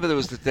substitute. I remember there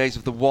was the days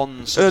of the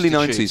one substitute.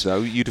 Early 90s,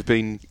 though, there'd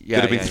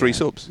have been 3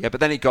 subs. Yeah,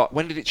 but then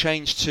when did it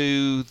change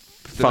to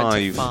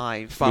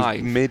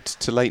 5? Mid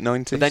to late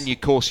 90s. But then, of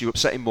course, you're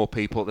upsetting more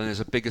people. Then there's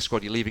a bigger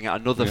squad. You're leaving out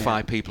another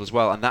 5 people as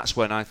well. And that's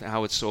when I think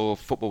Howard saw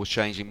football was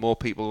changing. More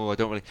people.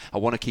 I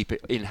want to keep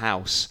it in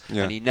house.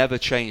 Yeah. And he never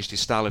changed his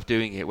style of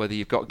doing it. Whether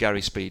you've got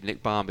Gary Speed,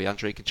 Nick Barmby,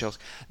 André Chelsea,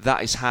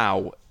 that is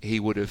how he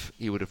would have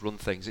run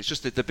things. It's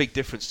just the big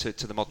difference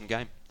to the modern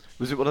game.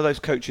 Was it one of those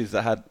coaches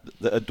that had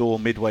a door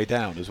midway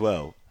down as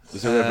well?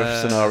 Was there ever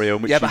a scenario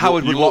in which but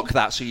Howard would lock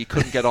that so you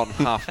couldn't get on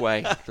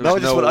halfway? I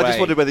just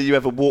wondered whether you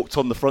ever walked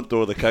on the front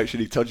door of the coach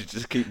and he told you to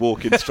just keep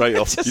walking straight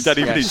off. You don't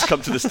even need to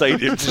come to the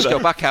stadium. Just go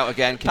back out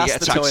again, can you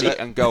get a taxi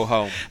and go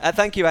home?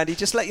 Thank you, Andy.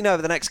 Just to let you know,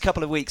 over the next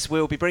couple of weeks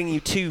we'll be bringing you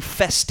 2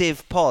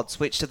 festive pods,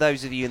 which to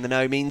those of you in the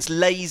know means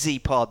lazy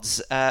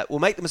pods. We'll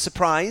make them a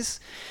surprise.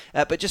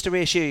 But just to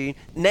reassure you,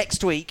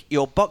 next week,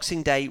 your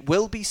Boxing Day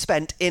will be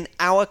spent in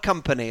our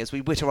company as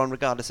we witter on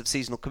regardless of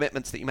seasonal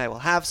commitments that you may well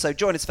have. So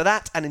join us for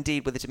that, and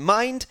indeed with it in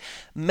mind,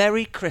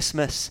 Merry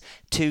Christmas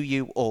to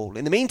you all.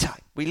 In the meantime,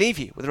 we leave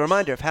you with a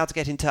reminder of how to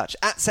get in touch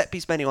at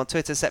SetPieceMenu on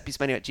Twitter,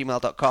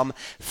 setpiecemenu@gmail.com,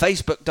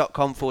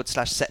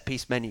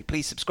 facebook.com/setpiecemenu.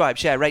 Please subscribe,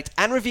 share, rate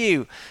and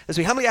review as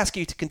we humbly ask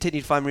you to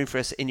continue to find room for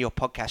us in your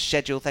podcast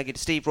schedule. Thank you to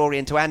Steve, Rory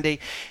and to Andy.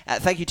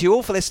 Thank you to you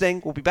all for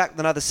listening. We'll be back with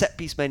another Set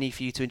Piece Menu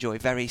for you to enjoy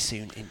very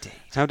soon indeed.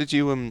 How did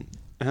you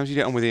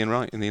get on with Ian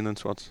Wright in the Inland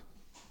Squads?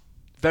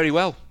 Very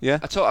well. Yeah.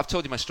 I've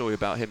told you my story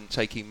about him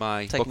taking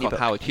my book on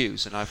Howard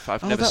Hughes, and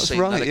I've never seen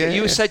right, that. yeah,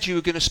 You yeah. said you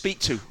were going to speak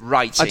to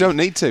Wrighty. I don't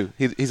need to.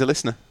 He's a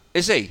listener.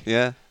 Is he?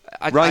 Yeah.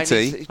 In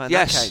Righty, that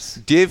yes. case.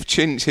 give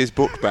Chinch his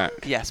book back.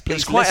 Yes, please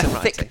It's quite listen,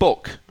 a thick Righty.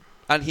 book,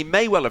 and he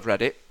may well have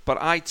read it, but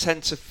I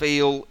tend to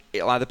feel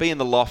it'll either be in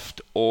the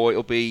loft or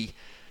it'll be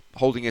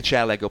holding a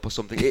chair leg up or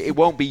something. It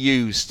won't be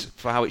used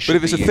for how it should be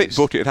But if it's a thick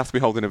book, it'd have to be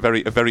holding a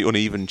very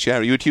uneven chair.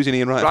 Are you accusing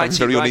Ian Wright of having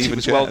very Righty uneven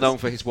was chairs? well known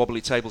for his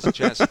wobbly tables and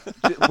chairs.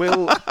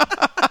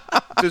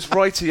 Does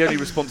Righty only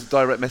respond to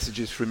direct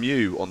messages from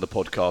you on the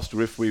podcast,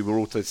 or if we were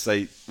all to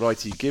say,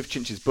 Righty, give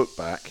Chinch's book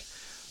back,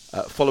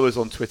 follow us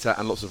on Twitter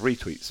and lots of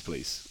retweets,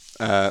 please.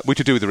 We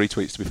could do with the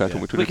retweets, to be fair. Yeah.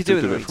 We could do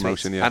with the it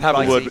promotion, retweets. yeah. And have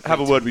Righty,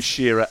 a word with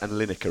Shearer and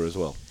Lineker as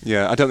well.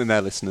 Yeah, I don't think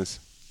they're listeners.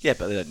 Yeah,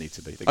 but they don't need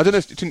to be. I don't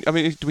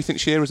know. Do we think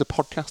Shearer's a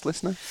podcast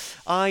listener?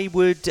 I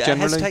would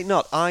Generally? hesitate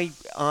not. I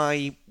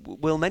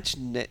will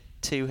mention it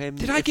to him.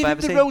 Did I if give I him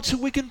ever the see road to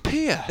Wigan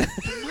Pier? I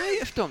might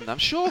have done that. I'm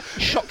sure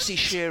Shoxy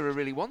Shearer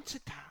really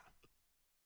wanted that.